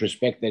don't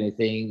respect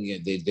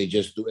anything, they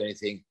just do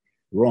anything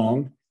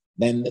wrong,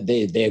 then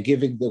they are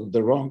giving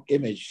the wrong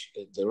image,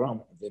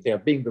 they are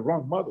being the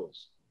wrong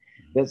models.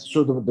 That's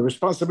so the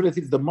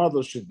responsibility of the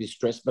model should be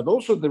stressed, but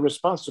also the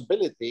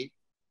responsibility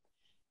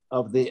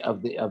of the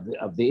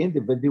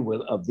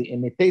individual, of the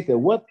imitator.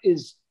 What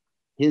is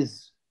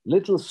his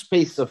little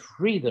space of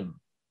freedom?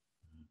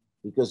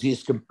 Because he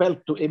is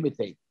compelled to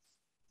imitate.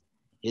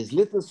 His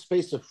little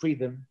space of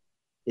freedom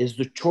is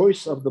the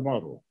choice of the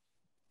model.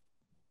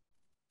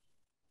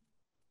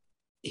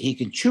 He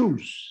can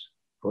choose,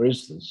 for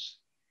instance,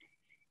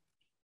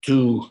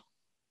 to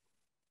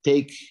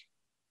take,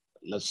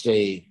 let's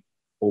say,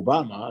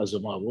 Obama as a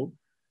model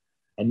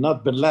and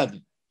not Bin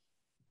Laden.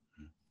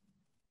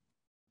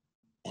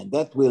 And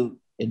that will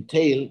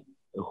entail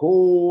a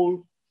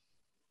whole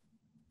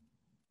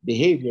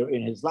behavior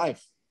in his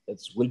life that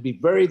will be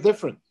very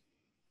different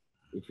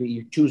if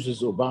he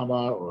chooses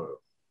Obama or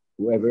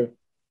whoever,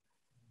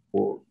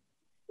 or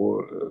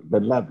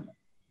Bin Laden.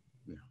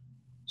 Yeah.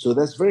 So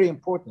that's very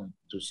important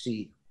to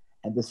see.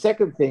 And the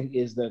second thing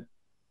is that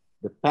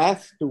the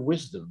path to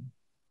wisdom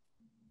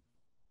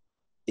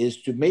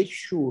is to make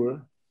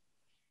sure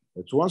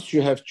that once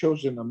you have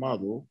chosen a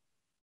model,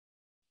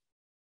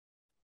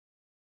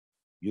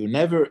 you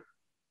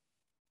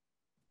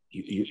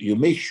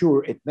make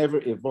sure it never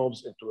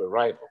evolves into a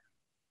rival.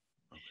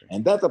 Okay.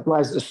 And that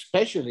applies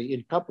especially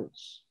in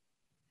couples.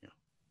 Yeah.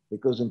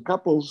 Because in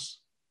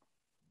couples,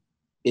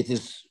 it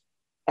is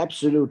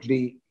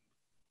absolutely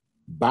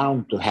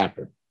bound to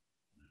happen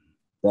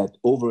that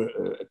over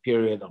a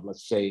period of,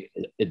 let's say,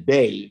 a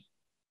day,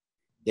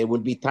 there will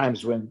be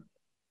times when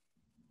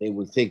they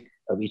will think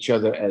of each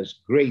other as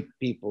great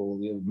people,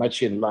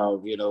 much in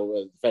love,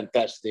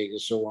 fantastic,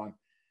 and so on.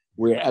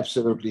 We're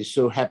absolutely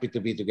so happy to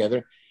be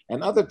together.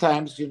 And other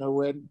times,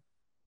 when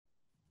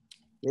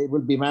they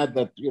will be mad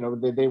that,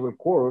 they will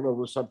quarrel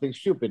over something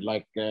stupid,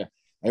 like I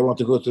want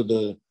to go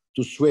to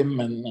swim,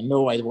 and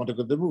no, I want to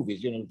go to the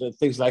movies,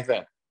 things like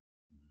that.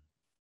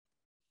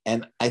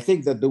 And I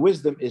think that the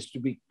wisdom is to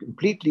be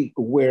completely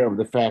aware of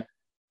the fact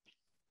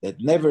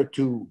that never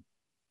to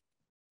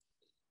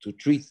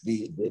treat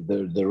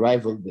the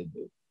rival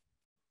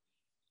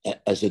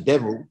as a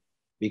devil,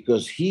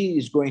 because he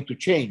is going to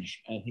change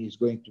and he's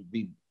going to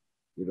be,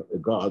 a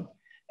god.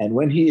 And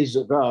when he is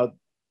a god,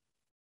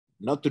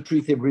 not to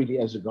treat him really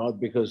as a god,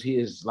 because he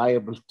is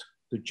liable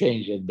to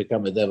change and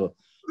become a devil.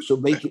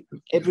 So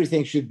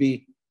everything should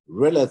be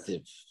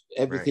relative.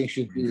 Everything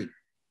right.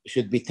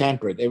 should be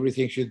tempered.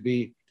 Everything should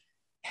be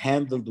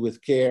handled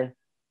with care,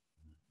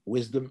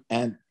 wisdom,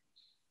 and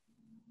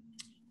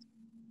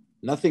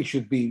nothing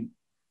should be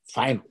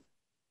final.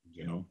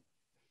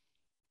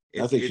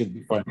 Nothing should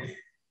be final.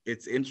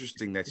 It's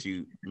interesting that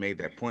you made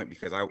that point,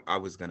 because I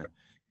was gonna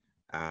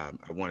I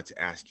wanted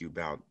to ask you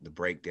about the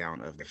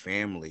breakdown of the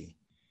family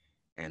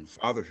and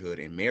fatherhood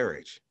and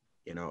marriage.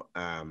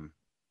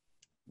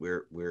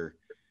 We're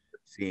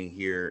seeing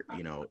here,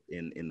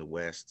 in the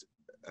West,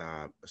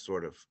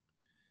 sort of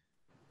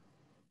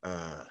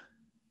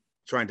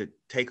trying to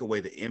take away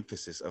the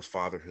emphasis of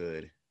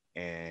fatherhood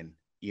and,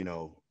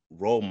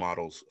 role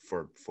models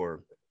for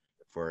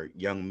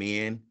young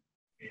men,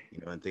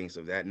 and things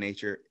of that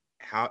nature.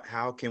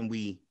 How can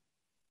we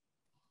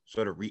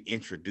sort of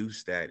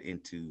reintroduce that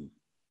into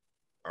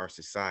our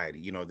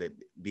society? That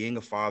being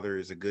a father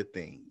is a good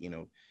thing,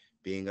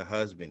 being a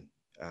husband.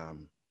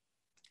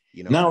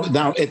 Now,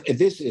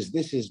 this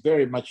is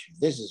very much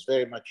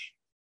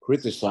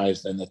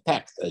criticized and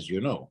attacked, as you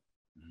know.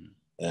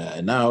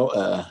 Mm-hmm.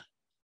 Now,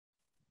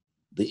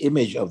 the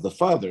image of the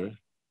father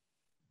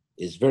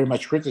is very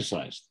much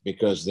criticized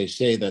because they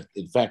say that,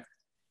 in fact,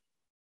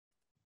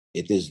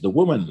 it is the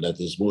woman that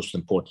is most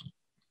important.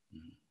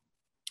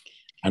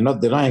 I'm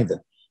not denying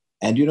that.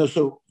 And,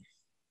 so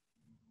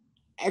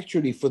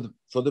actually for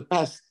the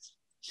past,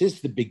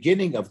 since the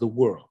beginning of the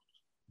world,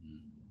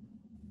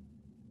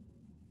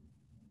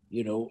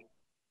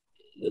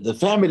 the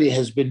family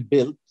has been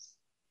built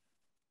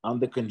on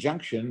the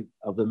conjunction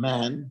of a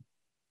man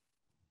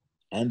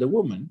and a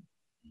woman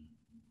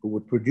who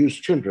would produce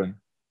children,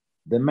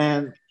 the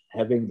man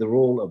having the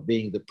role of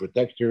being the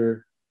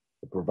protector,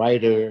 the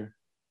provider,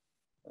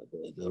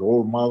 the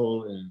role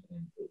model in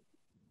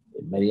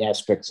many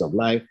aspects of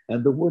life,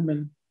 and the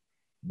woman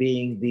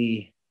being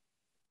the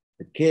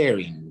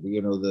caring,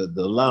 the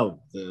love,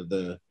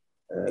 the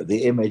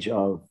image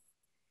of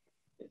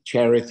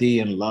charity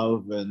and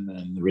love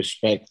and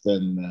respect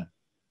and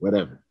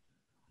whatever.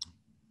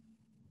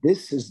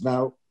 This is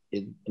now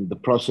in the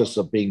process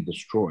of being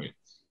destroyed.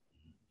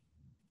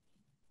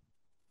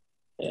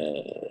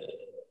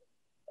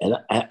 And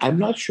I'm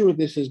not sure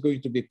this is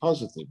going to be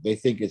positive. They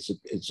think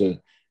it's a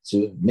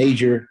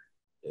major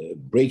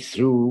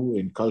breakthrough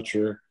in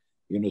culture,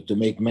 to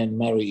make men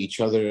marry each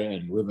other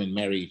and women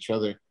marry each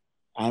other.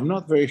 I'm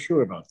not very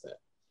sure about that.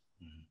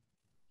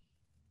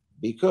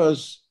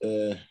 Because,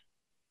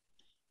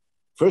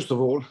 first of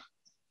all,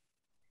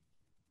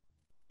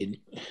 it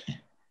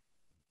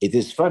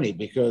is funny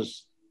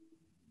because,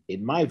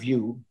 in my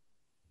view,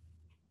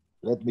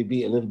 let me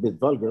be a little bit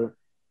vulgar,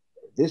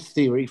 this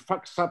theory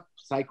fucks up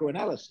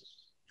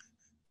psychoanalysis.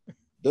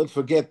 Don't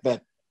forget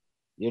that,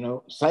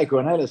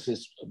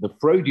 psychoanalysis, the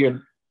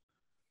Freudian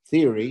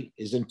theory,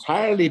 is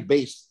entirely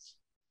based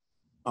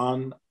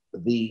on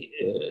the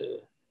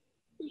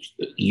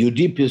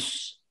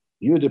Oedipus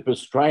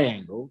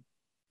triangle,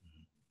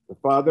 the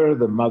father,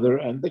 the mother,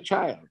 and the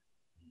child.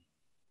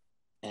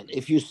 And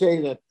if you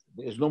say that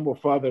there's no more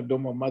father, no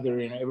more mother,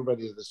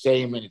 everybody is the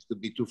same, and it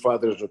could be two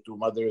fathers or two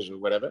mothers or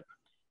whatever,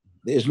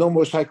 there's no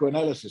more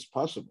psychoanalysis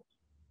possible.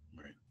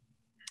 Right.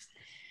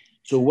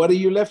 So what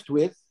are you left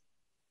with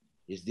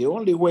is the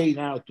only way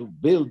now to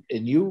build a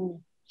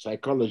new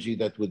psychology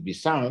that would be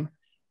sound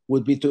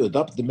would be to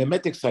adopt the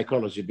mimetic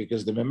psychology,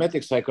 because the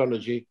mimetic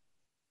psychology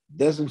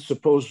doesn't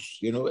suppose,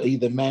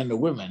 either man or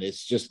woman.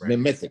 It's just right.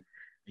 Mimetic.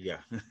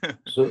 Yeah.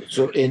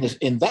 so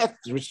in that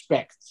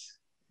respect,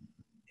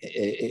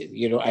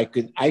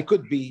 I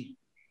could be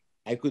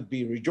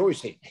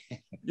rejoicing.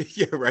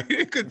 Yeah, right.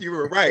 You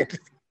were right.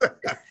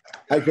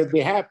 I could be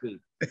happy,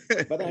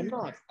 but I'm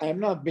not. I'm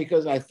not,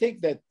 because I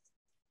think that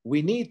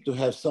we need to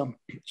have some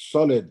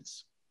solid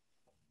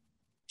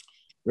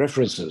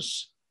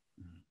references.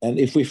 And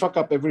if we fuck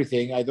up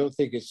everything, I don't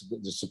think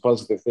it's a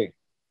positive thing.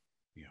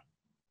 Yeah.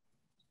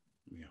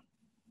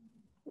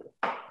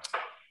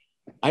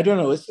 I don't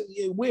know.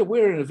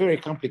 We're in a very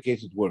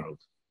complicated world.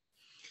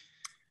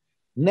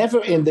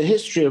 Never in the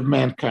history of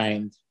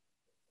mankind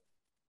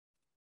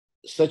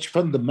such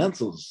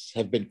fundamentals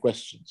have been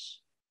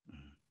questions.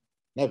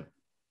 Never.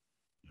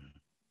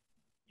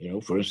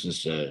 For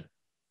instance,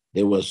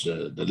 there was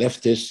the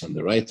leftists and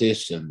the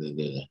rightists and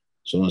the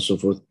so on and so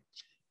forth.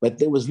 But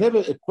there was never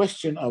a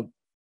question of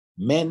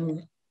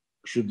men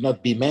should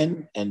not be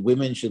men and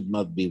women should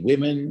not be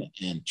women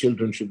and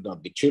children should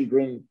not be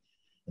children.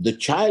 The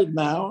child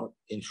now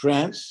in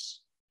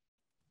France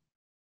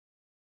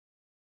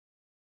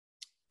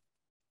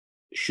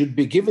should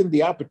be given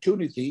the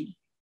opportunity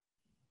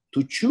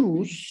to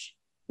choose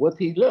what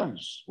he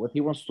learns, what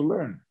he wants to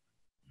learn.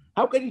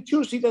 How can he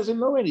choose? He doesn't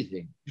know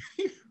anything.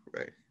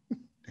 Right.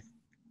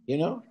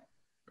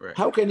 Right.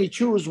 How can he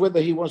choose whether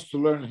he wants to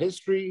learn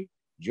history,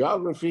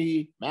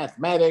 geography,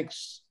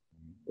 mathematics,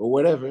 or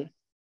whatever,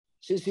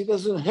 since he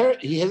hasn't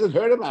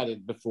heard about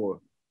it before?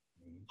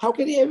 How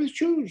can he ever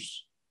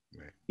choose?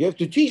 Right. You have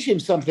to teach him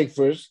something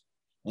first,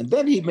 and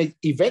then he may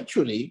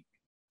eventually,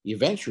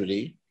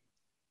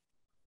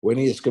 when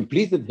he has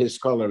completed his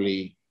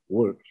scholarly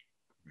work,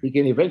 he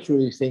can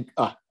eventually think,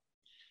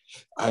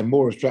 I'm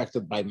more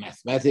attracted by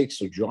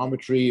mathematics or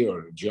geometry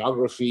or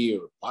geography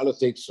or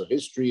politics or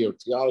history or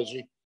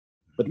theology,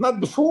 but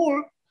not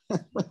before.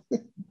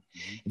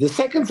 The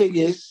second thing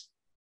is,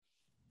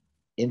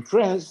 in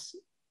France,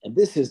 and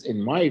this is,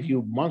 in my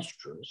view,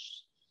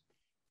 monstrous,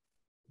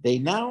 they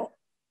now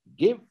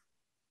give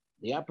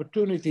the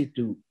opportunity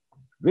to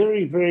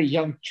very, very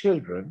young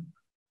children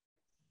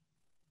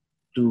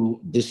to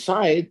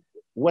decide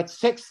what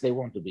sex they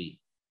want to be.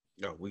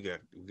 No, we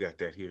got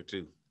that here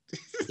too.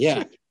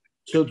 Yeah.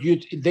 So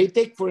they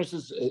take, for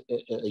instance,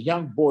 a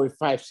young boy,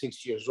 5,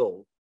 6 years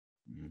old,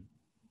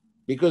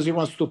 because he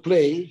wants to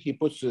play, he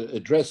puts a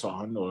dress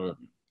on, or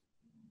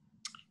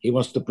he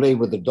wants to play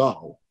with a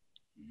doll.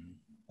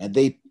 And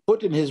they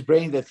put in his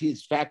brain that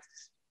he's fact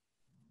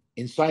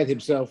inside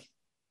himself,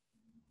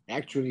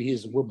 actually he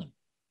is a woman.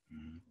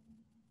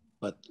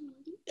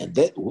 And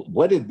that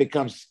what it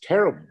becomes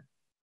terrible,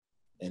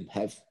 and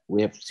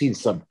we have seen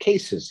some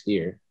cases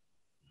here,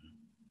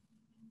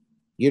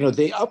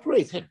 they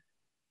operate him.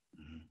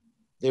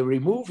 They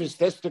remove his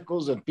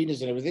testicles and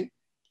penis and everything,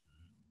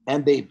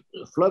 and they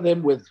flood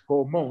him with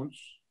hormones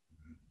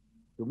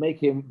to make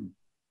him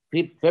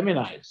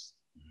feminized.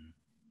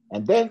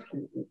 And then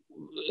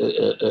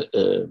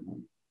a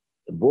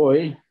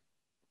boy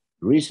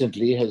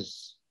recently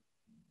has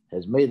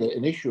made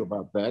an issue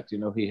about that. You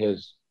know, he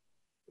has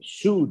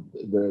sued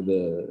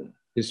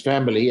his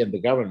family and the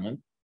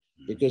government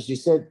because he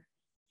said,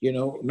 you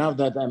know, now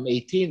that I'm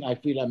 18, I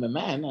feel I'm a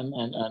man,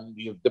 and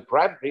you've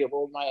deprived me of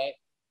all my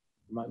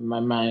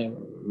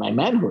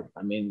manhood.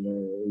 I mean,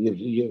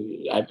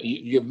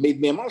 you've made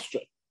me a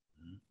monster.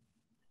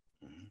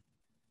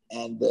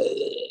 And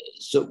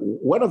so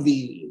one of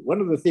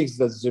the things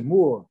that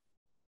Zemmour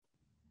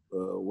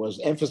was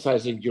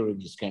emphasizing during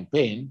his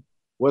campaign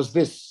was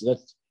this: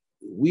 that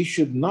we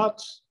should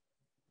not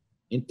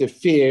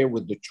interfere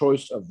with the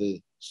choice of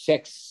the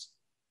sex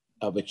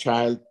of a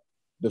child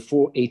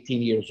before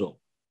 18 years old.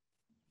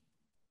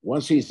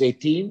 Once he's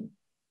 18,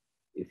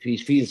 if he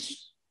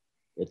feels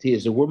that he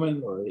is a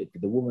woman, or if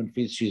the woman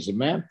feels she's a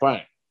man,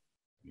 fine.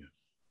 Yeah.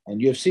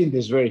 And you've seen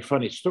this very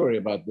funny story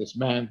about this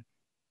man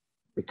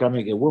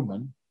becoming a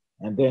woman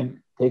and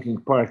then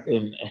taking part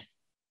in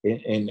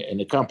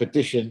a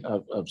competition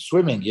of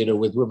swimming, you know,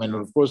 with women.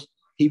 And of course,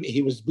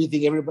 he was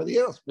beating everybody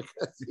else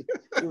because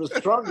he was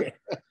stronger.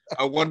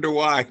 I wonder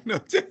why.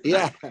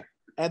 Yeah,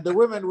 and the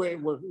women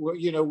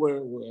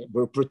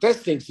were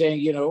protesting, saying,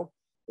 you know,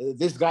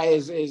 this guy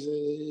is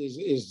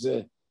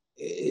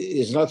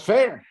not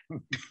fair.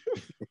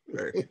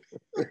 Right.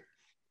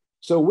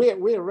 So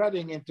we're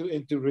running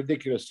into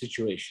ridiculous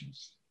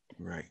situations.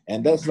 Right.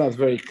 And that's not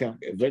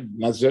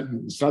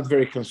it's not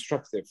very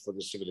constructive for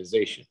the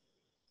civilization.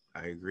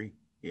 I agree.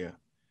 Yeah.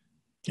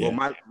 Well,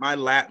 my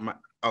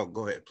oh,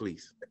 go ahead,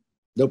 please.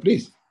 No,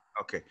 please.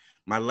 Okay.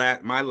 My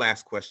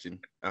last question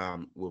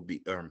will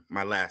be,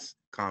 my last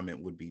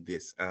comment would be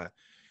this.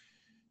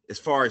 As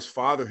far as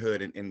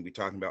fatherhood, and we're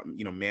talking about,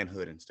 you know,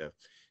 manhood and stuff,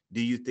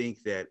 do you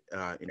think that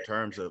in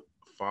terms of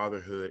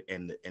fatherhood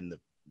and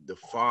the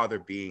father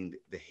being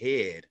the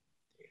head,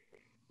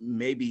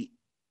 maybe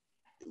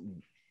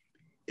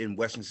in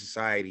Western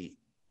society,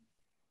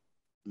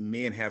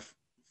 men have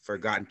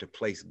forgotten to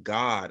place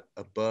God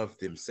above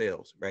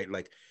themselves, right?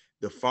 Like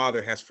the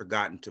father has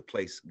forgotten to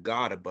place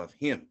God above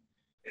him,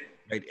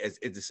 right? As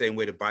it's the same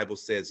way the Bible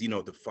says, you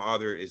know, the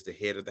father is the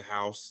head of the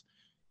house,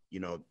 you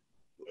know,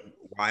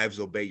 wives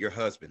obey your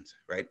husbands,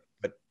 right?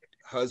 But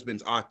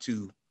husbands ought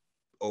to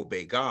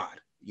obey God,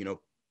 you know,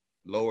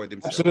 lower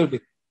themselves. Absolutely.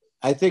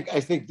 I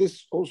think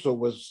this also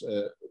was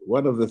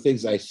one of the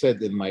things I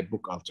said in my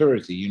book,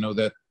 Authority, you know,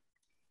 that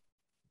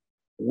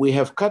we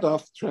have cut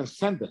off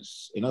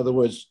transcendence. In other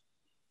words,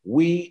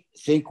 we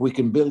think we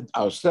can build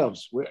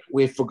ourselves.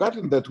 We've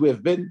forgotten that we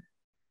have been,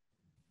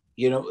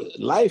 you know,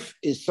 life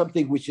is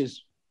something which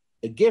is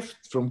a gift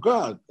from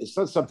God. It's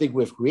not something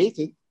we've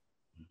created.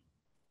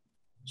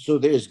 So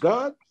there is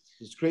God,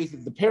 He's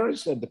created the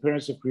parents, and the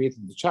parents have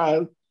created the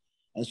child.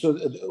 And so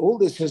all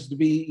this has to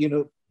be, you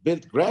know,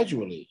 built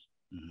gradually.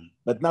 Mm-hmm.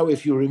 But now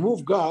if you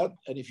remove God,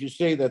 and if you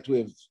say that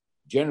we've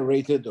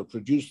generated or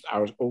produced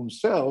our own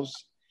selves,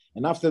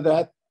 and after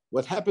that,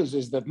 what happens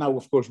is that now,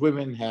 of course,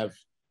 women have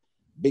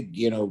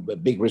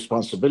big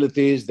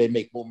responsibilities. They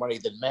make more money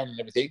than men and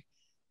everything.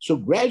 So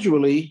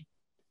gradually,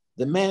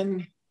 the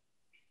men,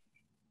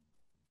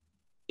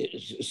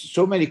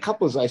 so many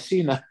couples I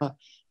see now,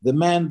 the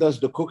man does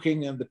the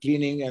cooking and the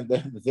cleaning and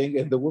the thing,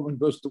 and the woman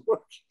goes to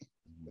work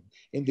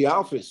in the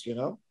office, you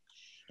know.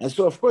 And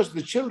so, of course,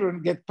 the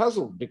children get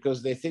puzzled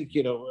because they think,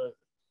 so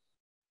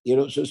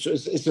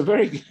it's a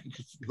very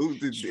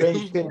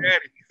strange thing.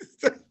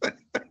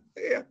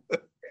 Yeah.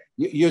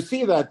 You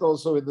see that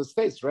also in the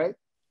States, right?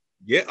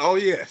 Yeah. Oh,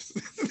 yes.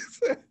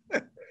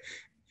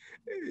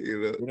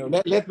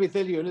 Let me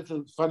tell you a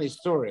little funny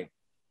story.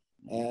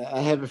 I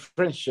have a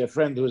French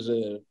friend who's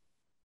the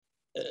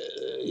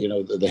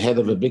head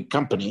of a big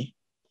company.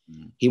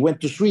 He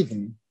went to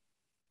Sweden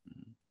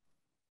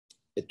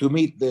to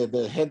meet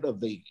the head of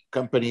the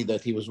company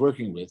that he was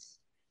working with,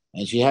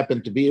 and she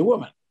happened to be a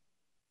woman.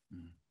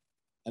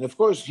 And of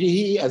course,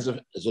 he as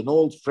an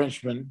old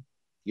Frenchman,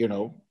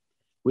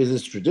 with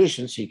his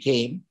traditions, he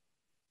came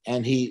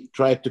and he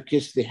tried to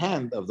kiss the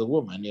hand of the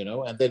woman,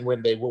 and then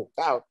when they walked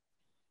out,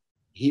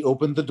 he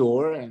opened the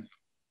door and,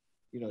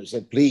 he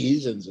said,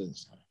 please.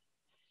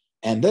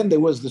 And then there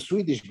was the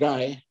Swedish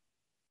guy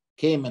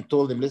came and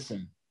told him,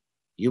 listen,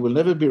 you will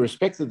never be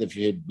respected if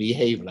you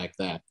behave like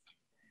that.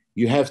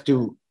 You have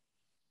to,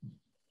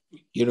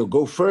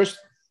 go first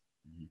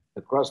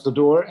across the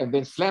door and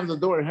then slam the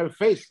door in her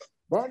face.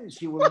 Then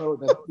she will know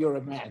that you're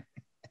a man.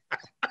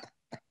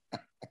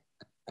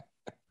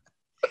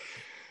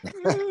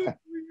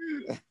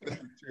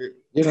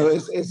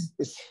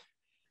 It's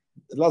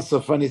lots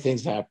of funny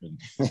things happen.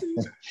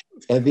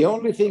 And the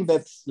only thing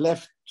that's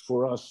left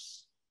for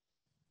us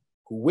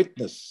who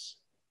witness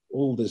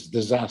all this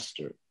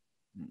disaster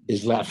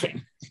is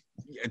laughing.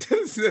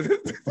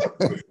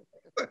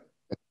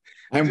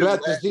 I'm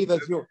glad to see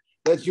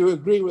that you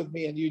agree with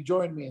me and you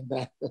join me in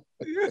that.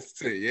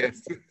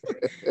 Yes.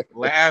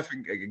 Laugh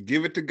and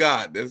give it to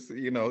God. That's,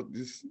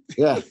 just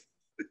yeah.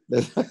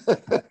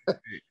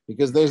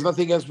 Because there's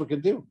nothing else we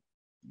can do.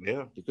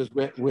 Yeah. Because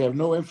we have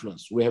no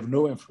influence. We have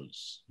no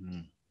influence.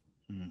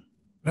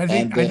 I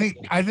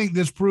think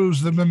this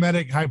proves the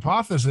mimetic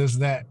hypothesis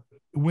that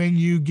when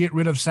you get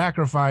rid of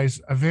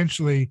sacrifice,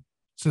 eventually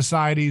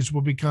societies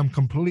will become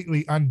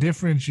completely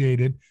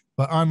undifferentiated.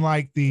 But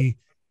unlike the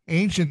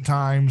ancient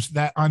times,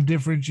 that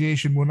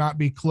undifferentiation will not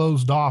be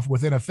closed off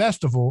within a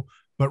festival,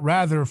 but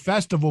rather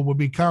festival will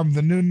become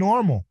the new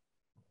normal.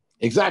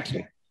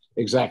 Exactly.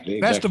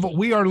 Festival.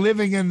 We are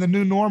living in the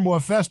new normal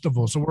of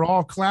festival. So we're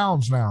all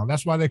clowns now.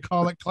 That's why they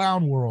call it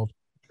clown world.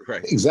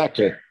 Right.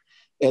 Exactly.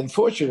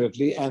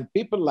 Unfortunately, and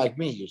people like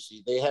me, you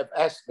see, they have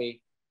asked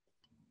me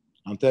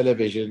on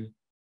television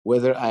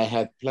whether I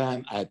had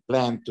planned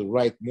to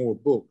write more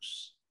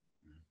books.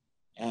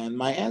 And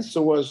my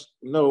answer was,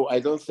 no, I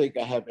don't think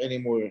I have any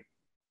more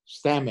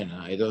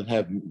stamina. I don't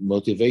have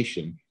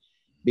motivation,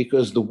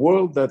 because the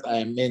world that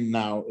I'm in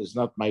now is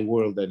not my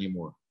world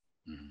anymore.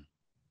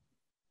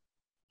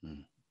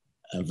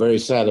 I'm very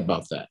sad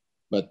about that,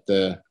 but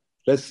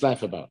let's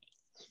laugh about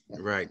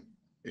it. Right.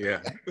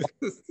 Yeah.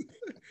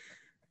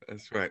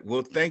 That's right.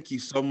 Well, thank you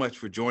so much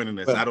for joining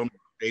us. Well, I don't know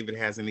if David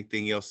has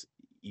anything else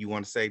you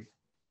want to say.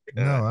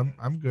 No,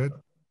 I'm good.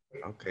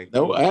 Okay.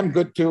 No, I'm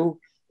good too.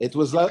 It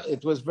was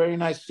very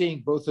nice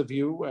seeing both of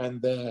you,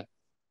 and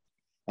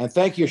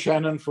thank you,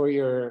 Shannon, for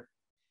your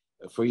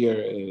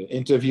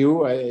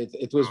interview.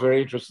 It was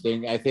very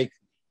interesting. I think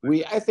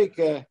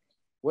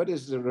what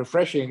is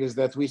refreshing is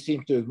that we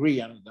seem to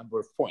agree on a number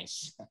of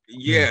points.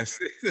 Yes.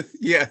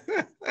 Yeah.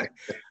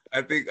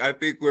 I think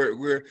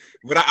we're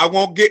but I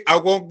won't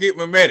get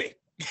mimetic.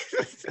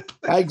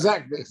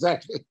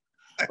 Exactly.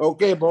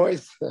 Okay,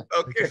 boys.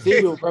 Okay.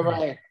 See you.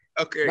 Bye-bye.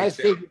 Okay.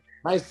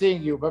 Nice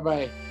seeing you.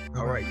 Bye-bye.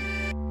 All right.